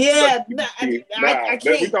talking about I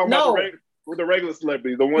can't. We talking about the regular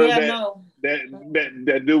celebrities, the ones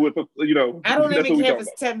that do with I don't even care if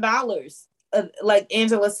it's $10. Like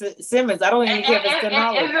Angela Simmons, I don't even care if it's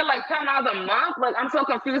 $10. Is it like $10 a month? Like, I'm so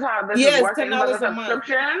confused how this is working. $10 a month.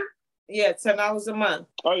 Yeah, $10 a month.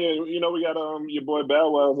 Oh yeah, we got your boy Bow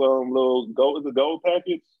Wow's little gold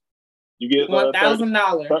package. You get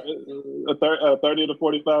 $1,000. 30 to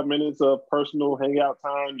 45 minutes of personal hangout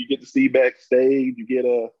time. You get to see backstage. You get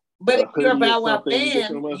But if you're a Bow Wow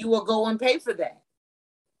fan, you will go and pay for that.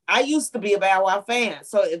 I used to be a Bow Wow fan,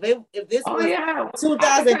 so if this was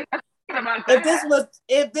 2000,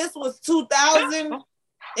 if this was 2002,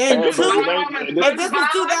 if this was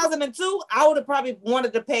 2002, I would have probably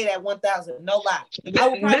wanted to pay that $1,000. No lie. I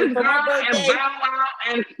would probably for my birthday. And Bow Wow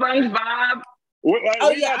and SpongeBob. We're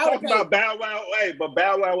not talking about Bow Wow. Hey, but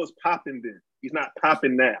Bow Wow was popping then. He's not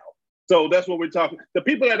popping now. So that's what we're talking. The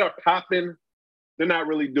people that are popping, they're not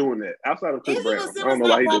really doing that. Outside of Chris Brown. I don't know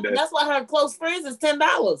why he did that. That's why her close friends is $10.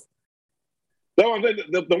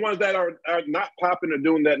 The ones that are not popping are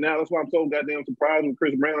doing that now. That's why I'm so goddamn surprised with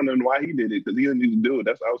Chris Brown and why he did it, because he didn't need to do it.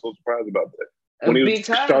 That's why I was so surprised about that. When he was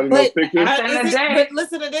starting those pictures. But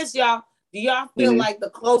listen to this, y'all. Do y'all feel like the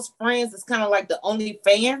close friends is kind of like the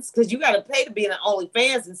OnlyFans? Because you got to pay to be in the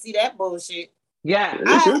OnlyFans and see that bullshit. Yeah.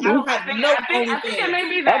 I don't have no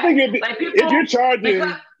OnlyFans. I think if you're charging,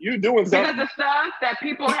 you're doing something. Because the stuff that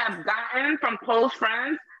people have gotten from close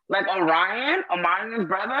friends, like Orion's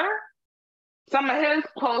brother, some of his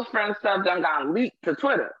close friend stuff done got leaked to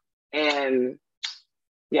Twitter. And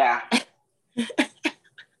yeah.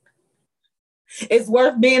 It's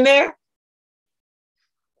worth being there.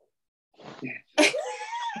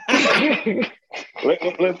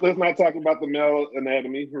 Let's not talk about the male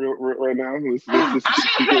anatomy right now. Let's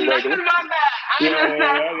keep it regular.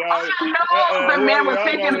 The man was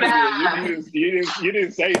taking baths. You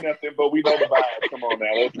didn't say nothing, but we know the vibe. Come on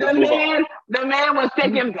now. The man was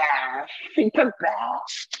taking baths. He took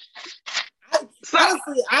baths.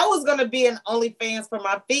 Honestly, I was gonna be an OnlyFans for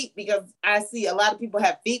my feet because I see a lot of people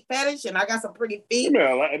have feet fetish, and I got some pretty feet.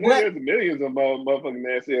 There's millions of motherfucking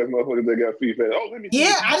nasty ass motherfuckers that got feet fetish. I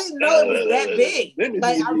didn't know it was that big.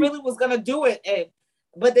 Like I really was gonna do it,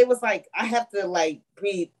 but they was like, I have to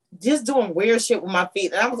be just doing weird shit with my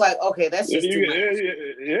feet, and I was like, okay, that's just too much.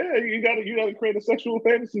 You gotta create a sexual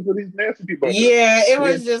fantasy for these nasty people. Yeah, it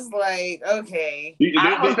was just like, okay.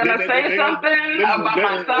 I was gonna say something about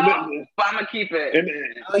myself, but I'm gonna keep it. And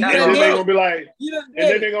then they're gonna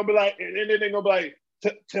be like,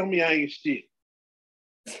 tell me I ain't shit.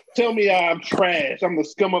 Tell me I'm trash. I'm the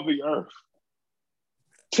scum of the earth.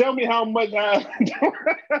 Tell me how much I'm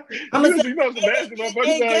gonna say,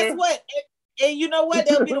 guess what? And you know what?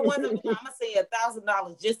 They'll be the ones that I'm gonna say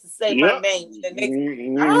 $1,000 just to say my name.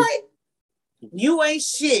 All right, you ain't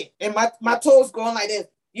shit. And my toes going like this.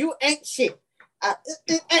 You ain't shit.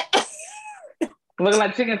 Looking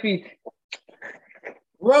like chicken feet.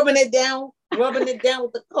 Rubbing it down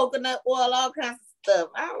with the coconut oil, all kinds of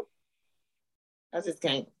stuff. I just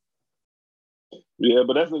can't. Yeah,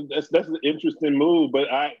 but that's an interesting move. But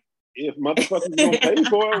if motherfuckers gonna pay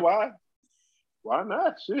for it, why? Why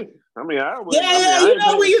not? Shit. I mean,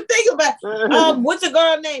 when you think about what's a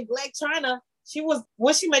girl named Black China?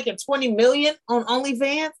 Was she making $20 million on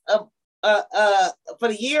OnlyFans for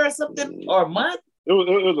the year or something, or a month? It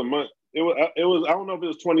was a month. It was. I don't know if it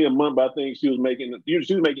was 20 a month, but I think she was making M's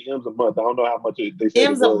a month. I don't know how much they said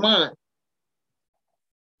M's a month.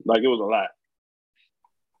 Like it was a lot.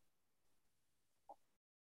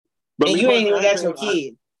 And you ain't even got your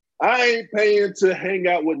kid. I ain't paying to hang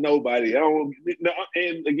out with nobody. I don't.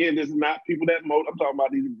 And again, this is not people that I'm talking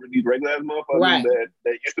about these regular ass motherfuckers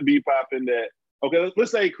that used to be popping. That okay?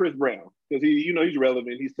 Let's say Chris Brown because he's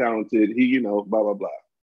relevant. He's talented. Blah blah blah.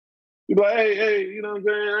 You be like, hey, you know what I'm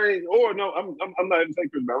saying? Or no, I'm not even saying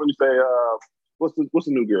Chris Brown. Let me say, what's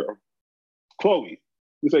the new girl? Chloe.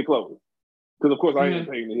 You say Chloe. Because of course I ain't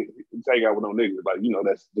paying to hang out with no niggas. Like,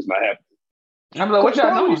 that's just not happening. I'm like, what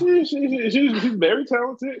y'all doing? She's very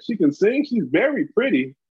talented. She can sing. She's very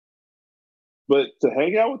pretty. But to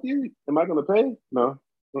hang out with you, am I gonna pay? No.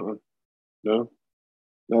 No, not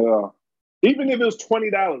at all. Even if it was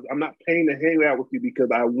 $20, I'm not paying to hang out with you because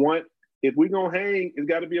I want. If we're gonna hang, it's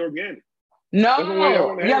got to be organic. No,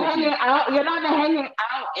 you're hanging out. You're not hanging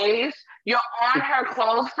out, Ace. You're on her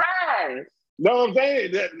close friends. No, I'm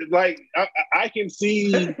saying that, like, I can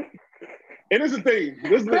see, and this is the thing.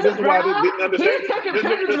 This is why I didn't understand. He's taking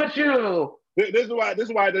pictures with you. This is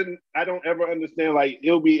why I don't ever understand. Like,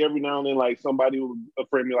 it'll be every now and then, like somebody will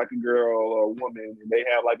friend me like a girl or a woman, and they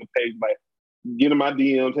have like a page like, get in my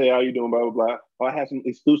DMs, hey, how you doing, blah blah blah. Oh, I have some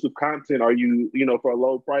exclusive content. Are you, for a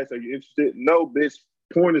low price? Are you interested? No, bitch.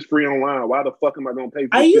 Porn is free online. Why the fuck am I gonna pay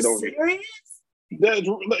for shit on it? Are you serious? That's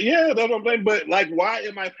what I'm saying. But like, why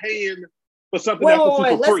am I paying for something wait,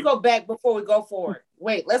 free? Let's go back before we go forward.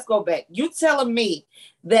 Wait, let's go back. You telling me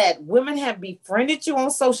that women have befriended you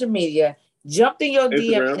on social media, jumped in your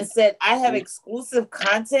DM and said, I have exclusive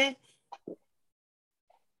content,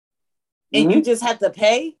 and you just have to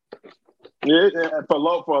pay? Yeah, for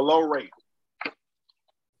a low rate.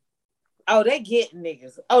 Oh, they getting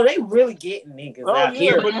niggas. Oh, they really getting niggas out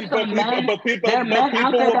here. But people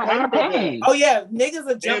will pop that. Oh yeah, niggas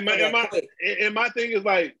are jumping. And my thing is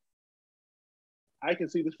like, I can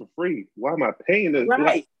see this for free. Why am I paying this?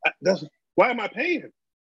 Right. Why am I paying?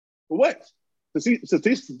 For what? To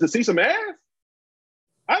see some ass?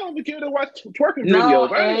 I don't even care to watch twerking videos.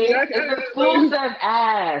 It's exclusive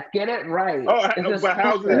ass. Get it right. Oh, but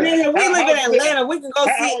how's it? Nigga, we live in Atlanta. We can go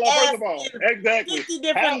see ass. First of all, exactly. 50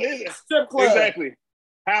 different strip clubs. Exactly.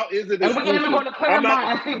 How is it exclusive? And we're gonna go to Claremont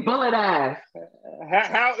and see bullet ass.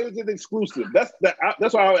 How is it exclusive? That's why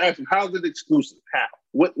I was asking. How is it exclusive? How?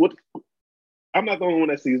 What? I'm not the only one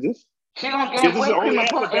that sees this. She don't get this the only ass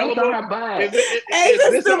available? On her butt. Is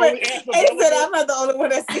this the only ass available? I'm not the only one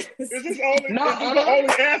that sees this. Is this the only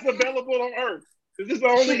ass available on Earth? Is this the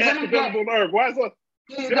only ass available on Earth? Why is it?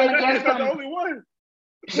 That's not the only one.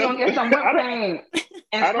 She's gonna get some whip cream.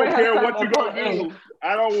 I don't care what you're gonna do.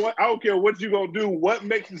 I don't care what you're gonna do. What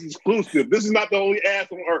makes this exclusive? This is not the only ass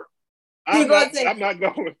on Earth. I'm not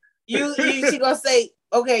going. She gonna say,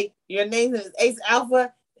 okay, your name is Ace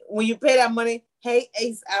Alpha. When you pay that money, hey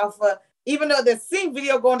Ace Alpha. Even though the same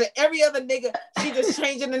video going to every other nigga, she just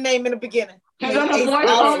changing the name in the beginning. Hey, Ace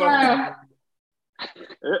Alpha.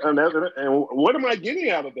 And what am I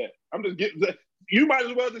getting out of that? I'm just getting. You might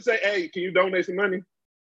as well just say, hey, can you donate some money?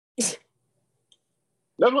 That's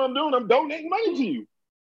what I'm doing. I'm donating money to you.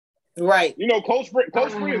 Right. Close friends.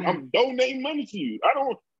 I'm donating money to you. I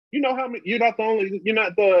don't. How many? You're not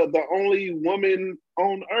the only woman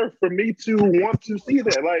on Earth for me to want to see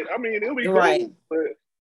that. Like, I mean, it'll be cool, but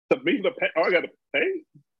to me to pay, I gotta pay.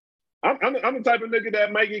 I'm the type of nigga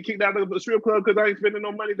that might get kicked out of the strip club because I ain't spending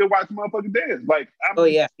no money to watch motherfuckers dance. Like,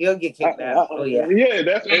 you'll get kicked out. Yeah,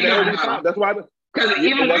 that's why. Because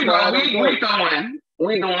even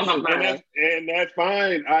we doing something, and that's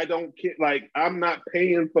fine. I don't care. Like, I'm not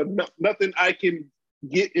paying for nothing I can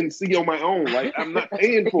get and see on my own. Like, I'm not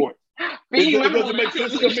paying for it. It doesn't make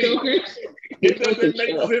sense to me. It doesn't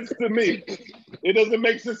make sense to me. It doesn't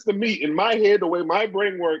make sense to me. In my head, the way my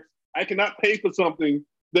brain works, I cannot pay for something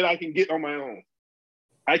that I can get on my own.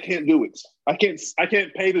 I can't do it. I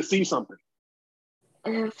can't pay to see something.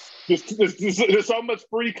 There's so much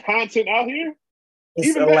free content out here.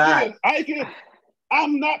 It's a lot.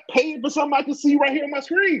 I'm not paying for something I can see right here on my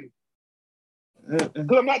screen.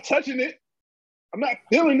 Because I'm not touching it. I'm not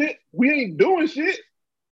feeling it. We ain't doing shit.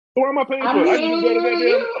 So why am I paying for it? I can just go to that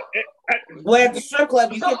damn. Well, at the strip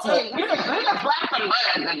club, you get to.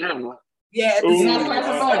 Yeah, at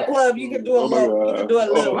the strip club, you can do a little. You can do a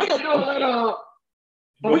little. We can do a little.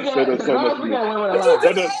 There's so much.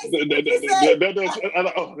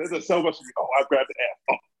 There's so much. Oh, I grabbed the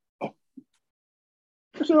ass.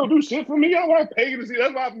 She don't do shit for me. I want to pay to see.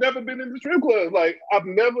 That's why I've never been in the strip club. Like, I've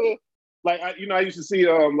never, I used to see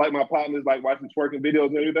like my partners like watching twerking videos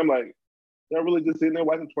and everything. I'm like, they're really just sitting there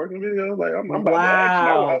watching twerking videos. Like, I'm about to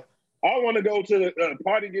ask. I want to go to the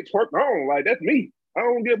party and get twerked on. Like, that's me. I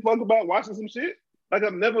don't give a fuck about watching some shit. Like,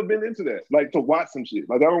 I've never been into that. Like, to watch some shit.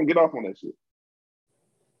 Like, I don't get off on that shit.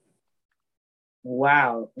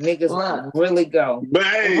 Wow, niggas Look. really go. But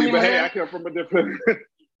hey, I come from a different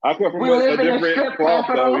cloth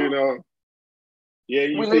though, you know. Yeah,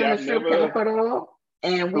 you see, I've never.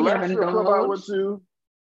 And The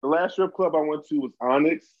last strip club I went to was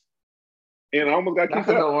Onyx, and I almost got kicked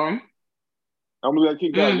out. I almost got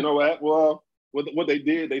kicked out. You know what? Well, what they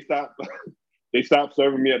did, they stopped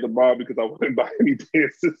serving me at the bar because I wouldn't buy any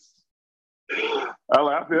dances.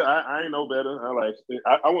 I ain't no better. I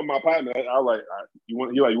went with my partner. I was like, you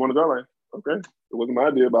want to go? Like, okay, it wasn't my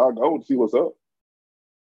idea, but I'll go and see what's up.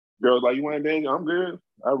 Girls like, you want to dance? I'm good.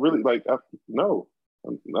 I really no, I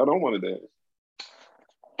don't want to dance.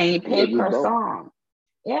 And you pay per song.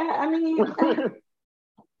 Yeah, I mean,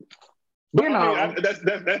 but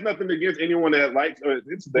that's nothing against anyone that likes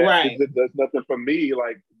it's that. Right. That's nothing for me.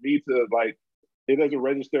 Like me to like, it doesn't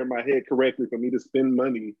register in my head correctly for me to spend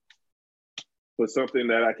money for something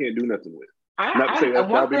that I can't do nothing with. Not to say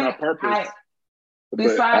that'll be my purpose.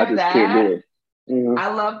 Besides that, can't do it. Mm-hmm. I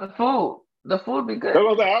love the food. The food be good. I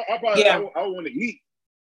want to eat.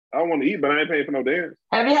 I want to eat, but I ain't paying for no dance.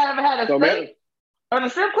 Have you ever had a steak on a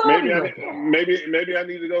strip club? Maybe I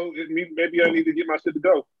need to go. Maybe I need to get my shit to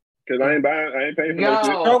go because I ain't paying for no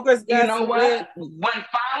shit. You know what? When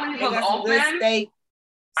Follies was open,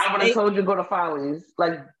 I would have told you to go to Follies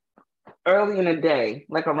like early in the day,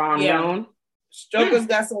 like around noon. Strokers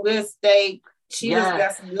got some good steak. Cheetah's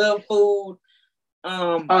got some good food.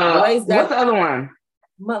 What's the other one?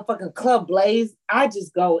 Motherfucking Club Blaze. I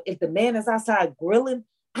just go if the man is outside grilling.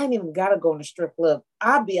 I ain't even gotta go in the strip club.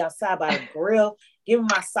 I'll be outside by the grill, giving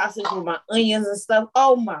my sausage with my onions and stuff.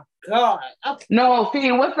 Oh my God. Okay. No,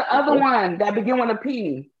 Fee, what's the other one that begin with a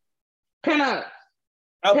P? Pinups.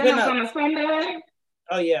 Oh, Pinups on a Sunday?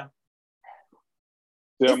 Oh yeah.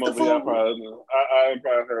 Yeah, I'm over here. I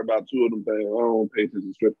probably heard about two of them things. I don't pay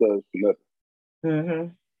attention to strip clubs for nothing.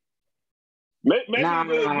 Mm-hmm. Maybe it'd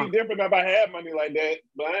be different if I had money like that,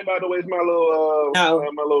 but I ain't about to waste my little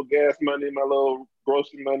my little gas money, my little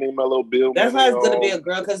grocery money, my little bill. That's why it's gonna be a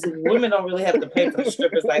girl because women don't really have to pay for the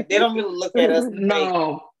strippers. Like they don't really look at us.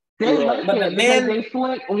 No, they like but the men they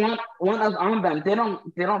want us on them. They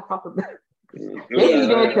don't fuck with them. They can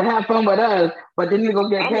go to have fun with us, but then they go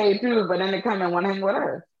get paid too. But then they come and want to hang with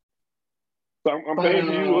us. So I'm paying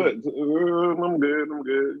for you. I'm good.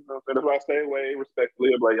 You know, if I stay away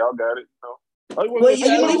respectfully, I'm like, y'all got it. You know? Well, at least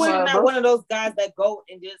you're not one of those guys that go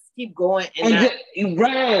and just keep going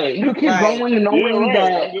right. You keep going knowing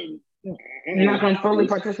that you're not going to fully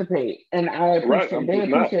participate, and I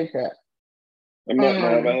appreciate that. I'm not.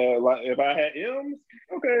 If I had M's,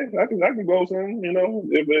 okay, I can go some. You know,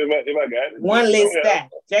 if I got it. One list stack.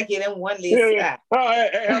 Check it in one list stack. I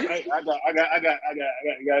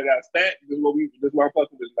got stack. This is what I'm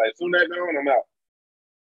fucking with. Like, soon as going, I'm out.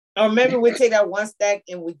 Or maybe we take that one stack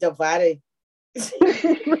and we divide it.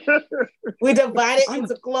 We divide it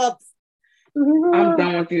into clubs. I'm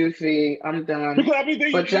done with you, see. I'm done. Because I be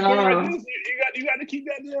thinking, like this, you got to keep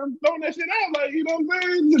that damn throwing that shit out, like, you know what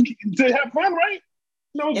I'm saying, to have fun, right?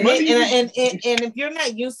 You know, and if you're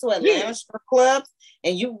not used to Atlanta strip clubs,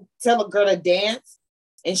 and you tell a girl to dance,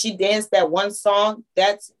 and she danced that one song,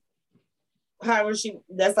 that's like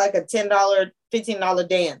a $10, $15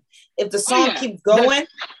 dance. If the song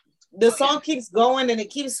keeps going, and it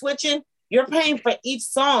keeps switching. You're paying for each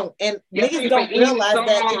song, and niggas don't realize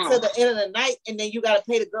that until the end of the night, and then you gotta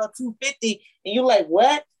pay the girl $250, and you're like,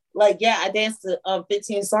 what? Like, yeah, I danced to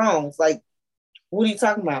 15 songs. Like, what are you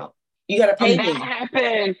talking about? You gotta pay me.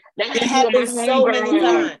 That happened so many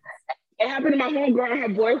times. It happened to my homegirl and her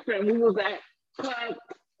boyfriend. We was at club.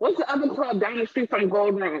 What's the other club down the street from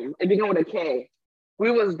Gold Room? It began with a K.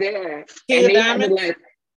 We was there. King of Diamonds?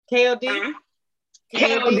 KOD?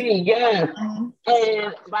 KOD, yes. Mm-hmm.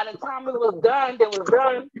 And by the time it was done,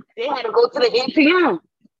 they had to go to the ATM.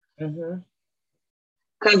 Mm-hmm.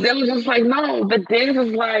 Because they was just like, no, the dance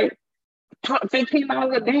is like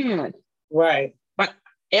 $15 a dance. Right. But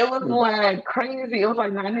it was like crazy. It was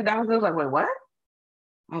like $90. I was like, wait, what?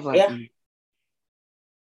 I was like,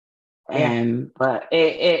 but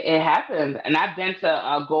it happened. And I've been to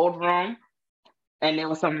a Gold Room. And there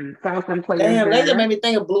was some Falcon players. Damn, that just made me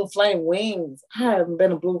think of Blue Flame Wings. I haven't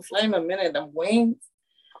been to Blue Flame in a minute. Them wings.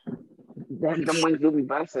 Them wings do be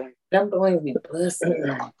busting. Them wings be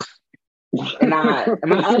busting. And my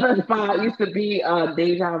other spot used to be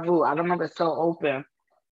Deja Vu. I don't know if it's still open.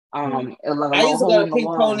 I used to go to Pink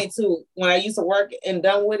Pony too. When I used to work in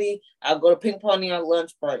Dunwoody, I'd go to Pink Pony on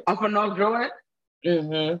lunch break. Up in North Druid?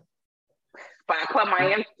 Mm-hmm. By Club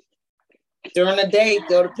Miami? During the day,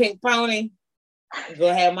 go to Pink Pony.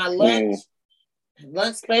 Go have my lunch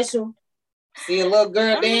special. See a little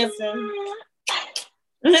girl dancing.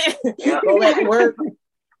 Go back to work.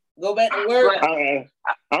 Go back to work.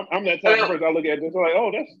 I'm that type of person. I look at this, I'm like,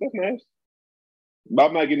 oh, that's nice. But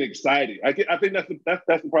I'm not getting excited. I think that's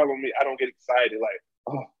the problem with me. I don't get excited. Like,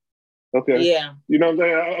 oh, okay, yeah. You know what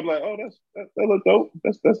I'm saying? I'm like, oh, that look dope.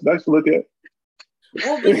 That's nice to look at.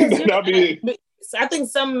 Well, because I think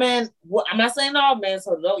some men. Well, I'm not saying all men.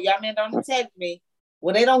 So y'all men don't attack me.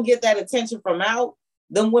 When they don't get that attention from out,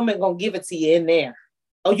 them women gonna give it to you in there.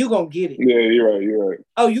 Oh, you gonna get it. Yeah, you're right.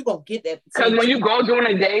 Oh, you gonna get that. Because when you go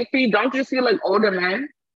during a day feed, don't you see like older men?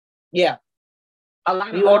 Yeah. A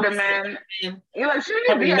lot of older men. You're like, shouldn't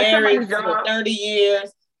you be married at somebody's for 30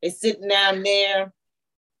 years? They sitting down there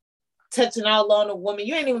touching all on a woman.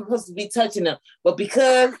 You ain't even supposed to be touching them. But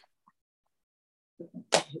because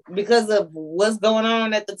of what's going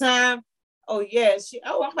on at the time, oh yeah,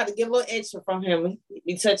 I'm about to get a little extra from him. He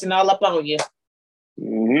be touching all up on you.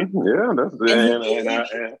 Mm-hmm. Yeah, that's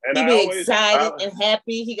he be excited and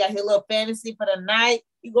happy. He got his little fantasy for the night.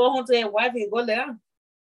 He go home to his wife. He go there.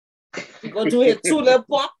 He go do his 2 little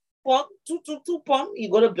pump, two pump. He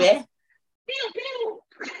go to bed. Pew pew.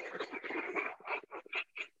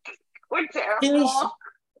 We're terrible.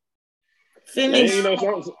 Finish. And, you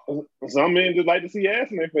know, some men just like to see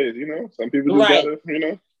ass in their face. You know, some people just gotta, you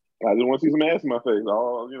know, I just want to see some ass in my face.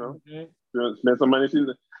 All, you know, spend some money.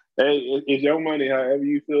 Hey, it's your money. However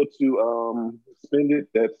you feel to spend it,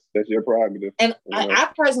 that's your prerogative. And I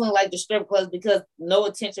personally like the strip clubs because no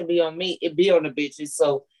attention be on me; it be on the bitches.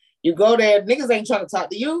 So you go there, niggas ain't trying to talk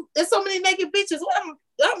to you. There's so many naked bitches. Well,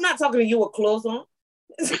 I'm not talking to you with clothes on.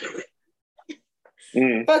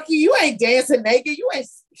 Fuck you! You ain't dancing naked. You ain't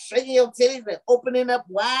shaking your titties and opening up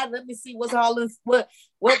wide. Let me see what's all this. What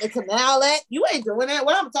the canal at? You ain't doing that.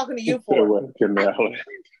 What I'm talking to you for? What canal?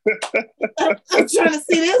 I'm trying to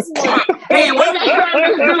see this one. Hey, what that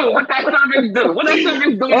service do? What that service do? What that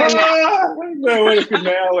service do? Where the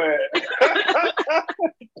canal at?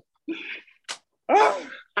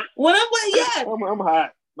 I'm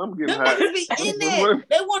hot. I'm getting hot. Be in there.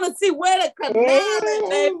 They want to see where the canal is,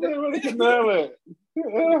 baby. Where the canal at?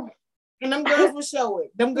 And them girls will show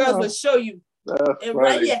it. Them girls will show you. And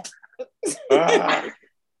right here.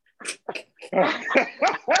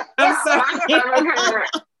 I'm sorry.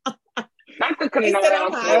 Not the canal.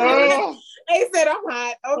 They said I'm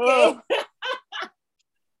hot. Okay.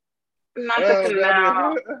 Not the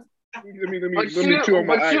canal. Let me chew on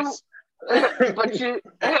my ice. But you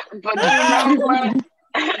know what?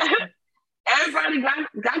 Everybody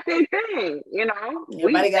got their thing, you know.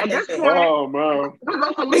 Everybody got their thing. Oh man. We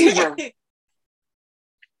go for leisure.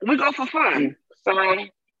 We go for fun. So hey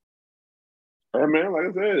man, like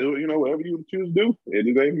I said, you know, whatever you choose to do, it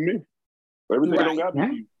is ain't me. Everything don't got to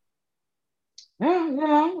be.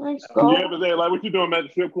 Yeah, let's go. Yeah, but then, like, what you doing at the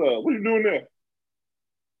strip club? What you doing there?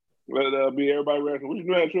 Let be everybody asking, what you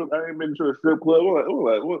doing at the strip? I ain't been to a strip club. When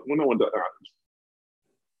I went to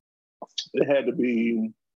it had to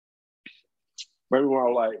be maybe when I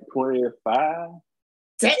was like 25.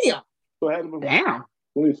 Damn. So it had to be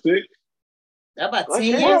 26. That about 10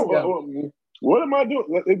 years ago. What am I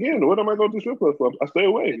doing? Again, what am I going to strip club for? I stay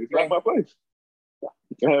away. It's not my place.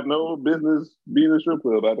 I have no business being in a strip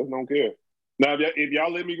club. I just don't care. Now, if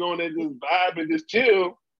y'all let me go in there and just vibe and just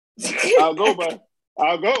chill, I'll go.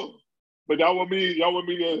 But y'all want me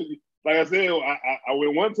to, like I said, I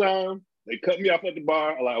went one time. They cut me off at the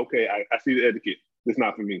bar. I'm like, okay, I see the etiquette. It's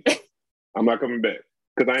not for me. I'm not coming back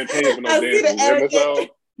because I ain't paying for no dancing. So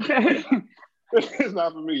it's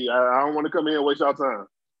not for me. I don't want to come in and waste y'all time.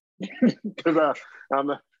 Because I'm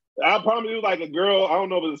not. I probably was like a girl. I don't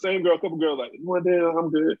know if it's the same girl. A couple girls like, one day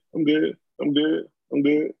I'm good.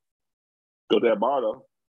 Go to that bar though.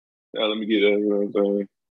 Now let me get it. You know what I'm saying?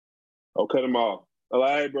 I'll cut him off. I'm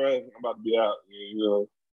like, hey, bro, I'm about to be out. You know,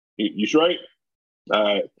 you straight? All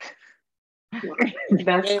right.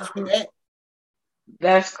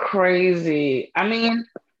 That's crazy. I mean,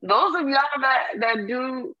 those of y'all that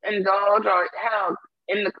do indulge or help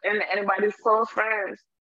in anybody's close friends,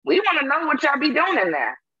 we want to know what y'all be doing in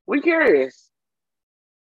there. We're curious.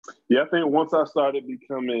 Yeah, I think once I started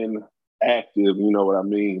becoming active, you know what I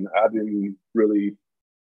mean? I didn't really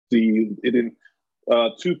see it. Didn't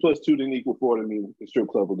 2 + 2 didn't equal 4 to me. The strip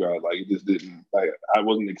club regard, like it just didn't. Like I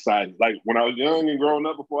wasn't excited. Like when I was young and growing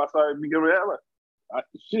up, before I started becoming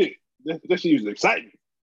that, that shit was exciting.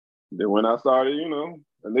 Then when I started, you know,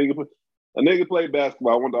 a nigga played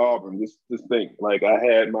basketball. I went to Auburn. Just think, like I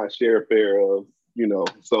had my share of, you know.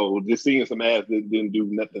 So just seeing some ass didn't do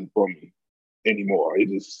nothing for me anymore. It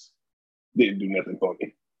just didn't do nothing for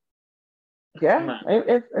me. Yeah,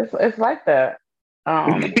 it's like that.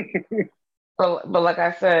 But like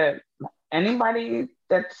I said, anybody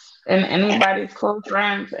that's in anybody's close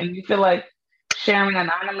friends, and you feel like sharing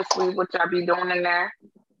anonymously what y'all be doing in there,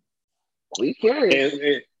 we curious.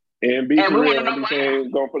 And be And for we want real, to know I'm just why.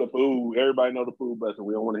 saying, going for the food. Everybody know the food blessing.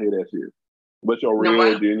 We don't want to hear that shit. But your No, real,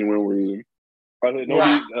 what? genuine reason.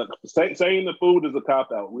 Yeah. Saying the food is a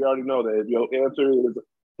cop out. We already know that. If your answer is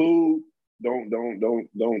food, don't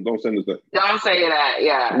send us that. Don't say that.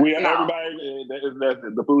 Yeah. Everybody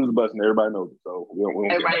that the food is busting. Everybody knows it. So we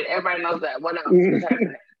don't Everybody knows that. What else is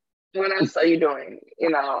happening? What else are you doing?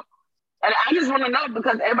 And I just want to know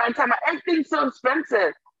because everybody talking about everything's so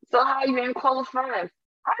expensive. So how are you in close friends?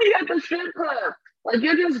 How are you at the strip club? Like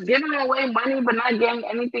you're just giving away money but not getting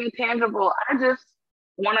anything tangible. I just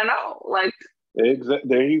want to know. Like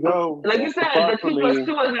there you go. Like you said, the 2 +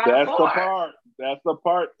 2 is not 4. That's the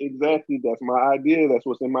part. Exactly. That's my idea. That's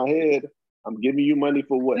what's in my head. I'm giving you money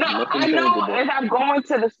for what? No, Nothing I know. tangible. If I'm going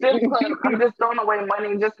to the strip club, I'm just throwing away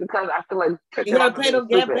money just because I feel like you gotta pay those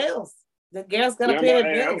gas bills. The girls gotta pay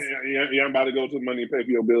their bills. I'm about to go to the money and pay for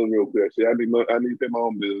your bills real quick. See, I need to pay my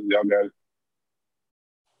own bills. Y'all got it.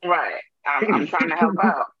 Right. I'm trying to help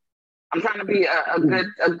out. I'm trying to be a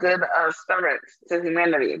good servant to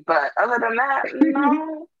humanity. But other than that,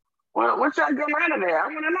 no. What y'all getting out of there? I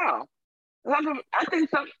want to know. I think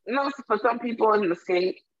for some people it's an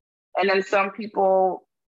escape, and then some people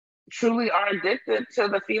truly are addicted to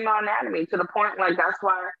the female anatomy to the point like that's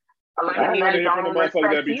why a lot of men don't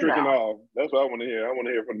respect that be tricking off. That's what I want to hear. I want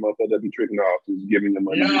to hear from the motherfucker that be tricking off, just giving them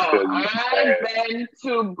money. No, I've been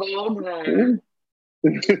to Gold Room,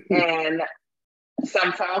 and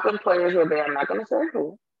some Falcon players were there. I'm not gonna say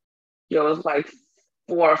who. There was like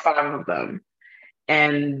 4 or 5 of them,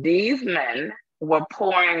 and these men were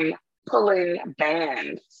pulling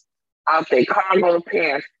bands out their cargo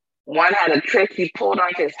pants. One had a trick. He pulled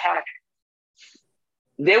off his hat.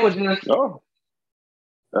 There was just. Oh.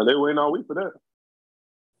 And they waiting all week for that.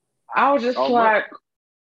 I was just like,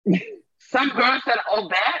 some girl said, "Oh,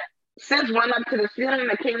 that sis went up to the ceiling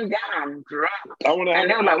and came down, dropped." And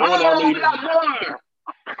they were like, "Whoa, we got more."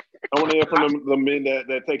 I want to hear from the men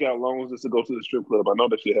that take out loans just to go to the strip club. I know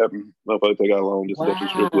that shit happens. Motherfuckers take out loans just to go to the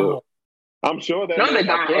strip club. I'm sure that. No, they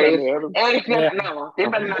don't. No, they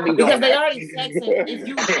better not be doing because they that. already texting. If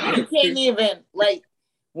you can't even like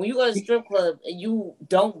when you go to the strip club and you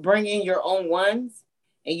don't bring in your own ones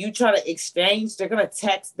and you try to exchange, they're gonna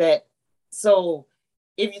text that. So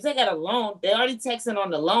if you take out a loan, they already texting on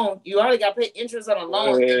the loan. You already got to pay interest on the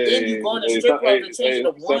loan, and then you go to the strip club to change it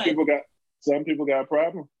to one. Some people got a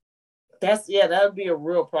problem. That would be a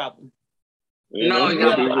real problem. No,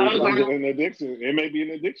 an addiction. It may be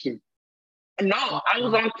an addiction. No, I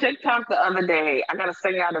was on TikTok the other day. I gotta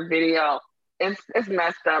send out a video. It's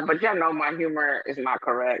messed up, but y'all know my humor is not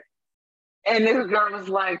correct. And this girl was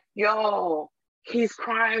like, "Yo, he's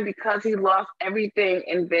crying because he lost everything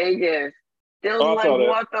in Vegas." They was like,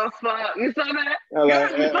 "What the fuck?" You saw that?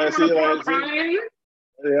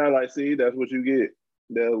 See, that's what you get.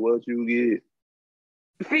 That's what you get.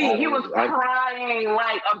 See, he was crying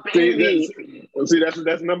like a baby. See,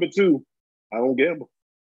 that's number 2. I don't gamble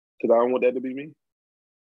because I don't want that to be me.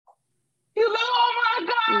 He's like, "Oh my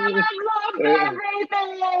God, I love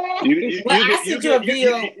everything." I sent you a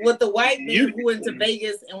video with the white man who went to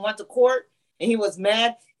Vegas and went to court, and he was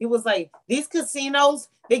mad. He was like, "These casinos,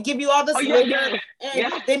 they give you all this liquor,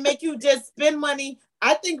 and they make you just spend money.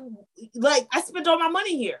 I think, like, I spent all my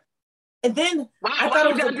money here." And then I thought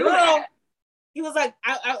it was a girl. He was like,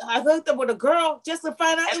 I hooked up with a girl just to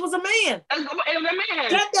find out it was a man. It was a man.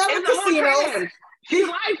 Shut down the casinos. She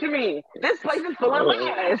lied to me. This place is full of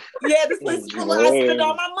lies. Yeah, this place is full of lies. I spent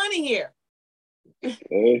all my money here.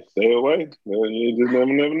 Hey, stay away. You just never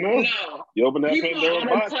know. No. You open that Pandora's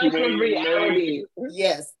box,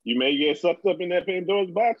 Yes. You may get sucked up in that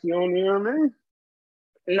Pandora's box. You know what I mean?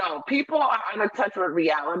 No, people are out of touch with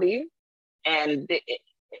reality, and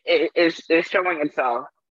it's showing itself.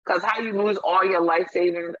 Because how you lose all your life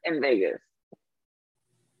savings in Vegas?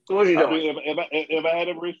 What you doing? If I had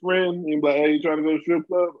a rich friend, you'd be like, "Hey, you trying to go to the strip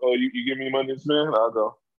club? Oh, you give me money to spend? I'll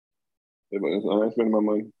go. If I ain't spending my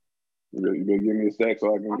money. You better give me a stack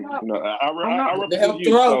so I can, I represent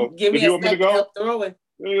you. So give me a stack to help throw it.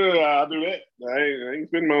 Yeah, I'll do that. I ain't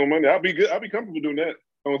spending my own money. I'll be good. I'll be comfortable doing that.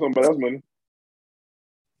 I want somebody else's money.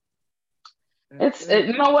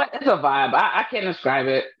 You know what? It's a vibe. I can't describe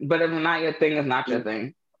it, but if it's not your thing, it's not your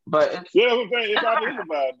thing. But that's what I'm saying. It's probably a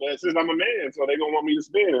vibe. But since I'm a man, so they gonna want me to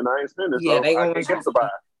spend, and I ain't spending. Yeah, so they gonna want me to buy.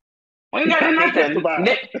 We ain't got nothing.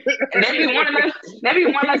 They be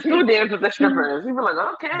wanting us to dance with the strippers. We be like,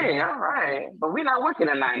 okay, all right, but we not working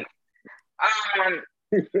tonight.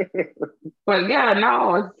 But yeah,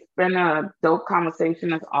 no, it's been a dope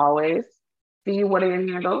conversation as always. Fee, what are your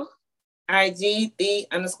handles? IG,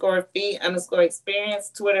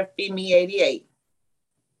 the_fee_experience. Twitter, FeeMe88.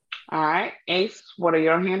 All right. Ace, what are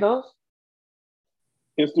your handles?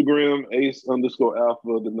 Instagram,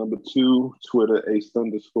 Ace_Alpha, the number 2. Twitter,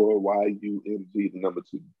 Ace_YUNG, the number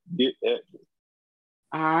 2. Get at me.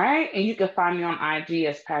 All right. And you can find me on IG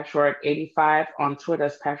as Patchwork85, on Twitter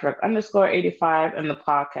as Patchwork_85, and the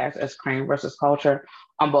podcast as Crane versus Culture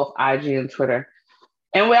on both IG and Twitter.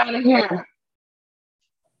 And we're out of here.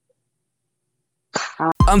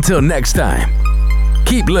 Until next time,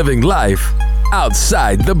 keep living life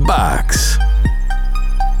outside the box.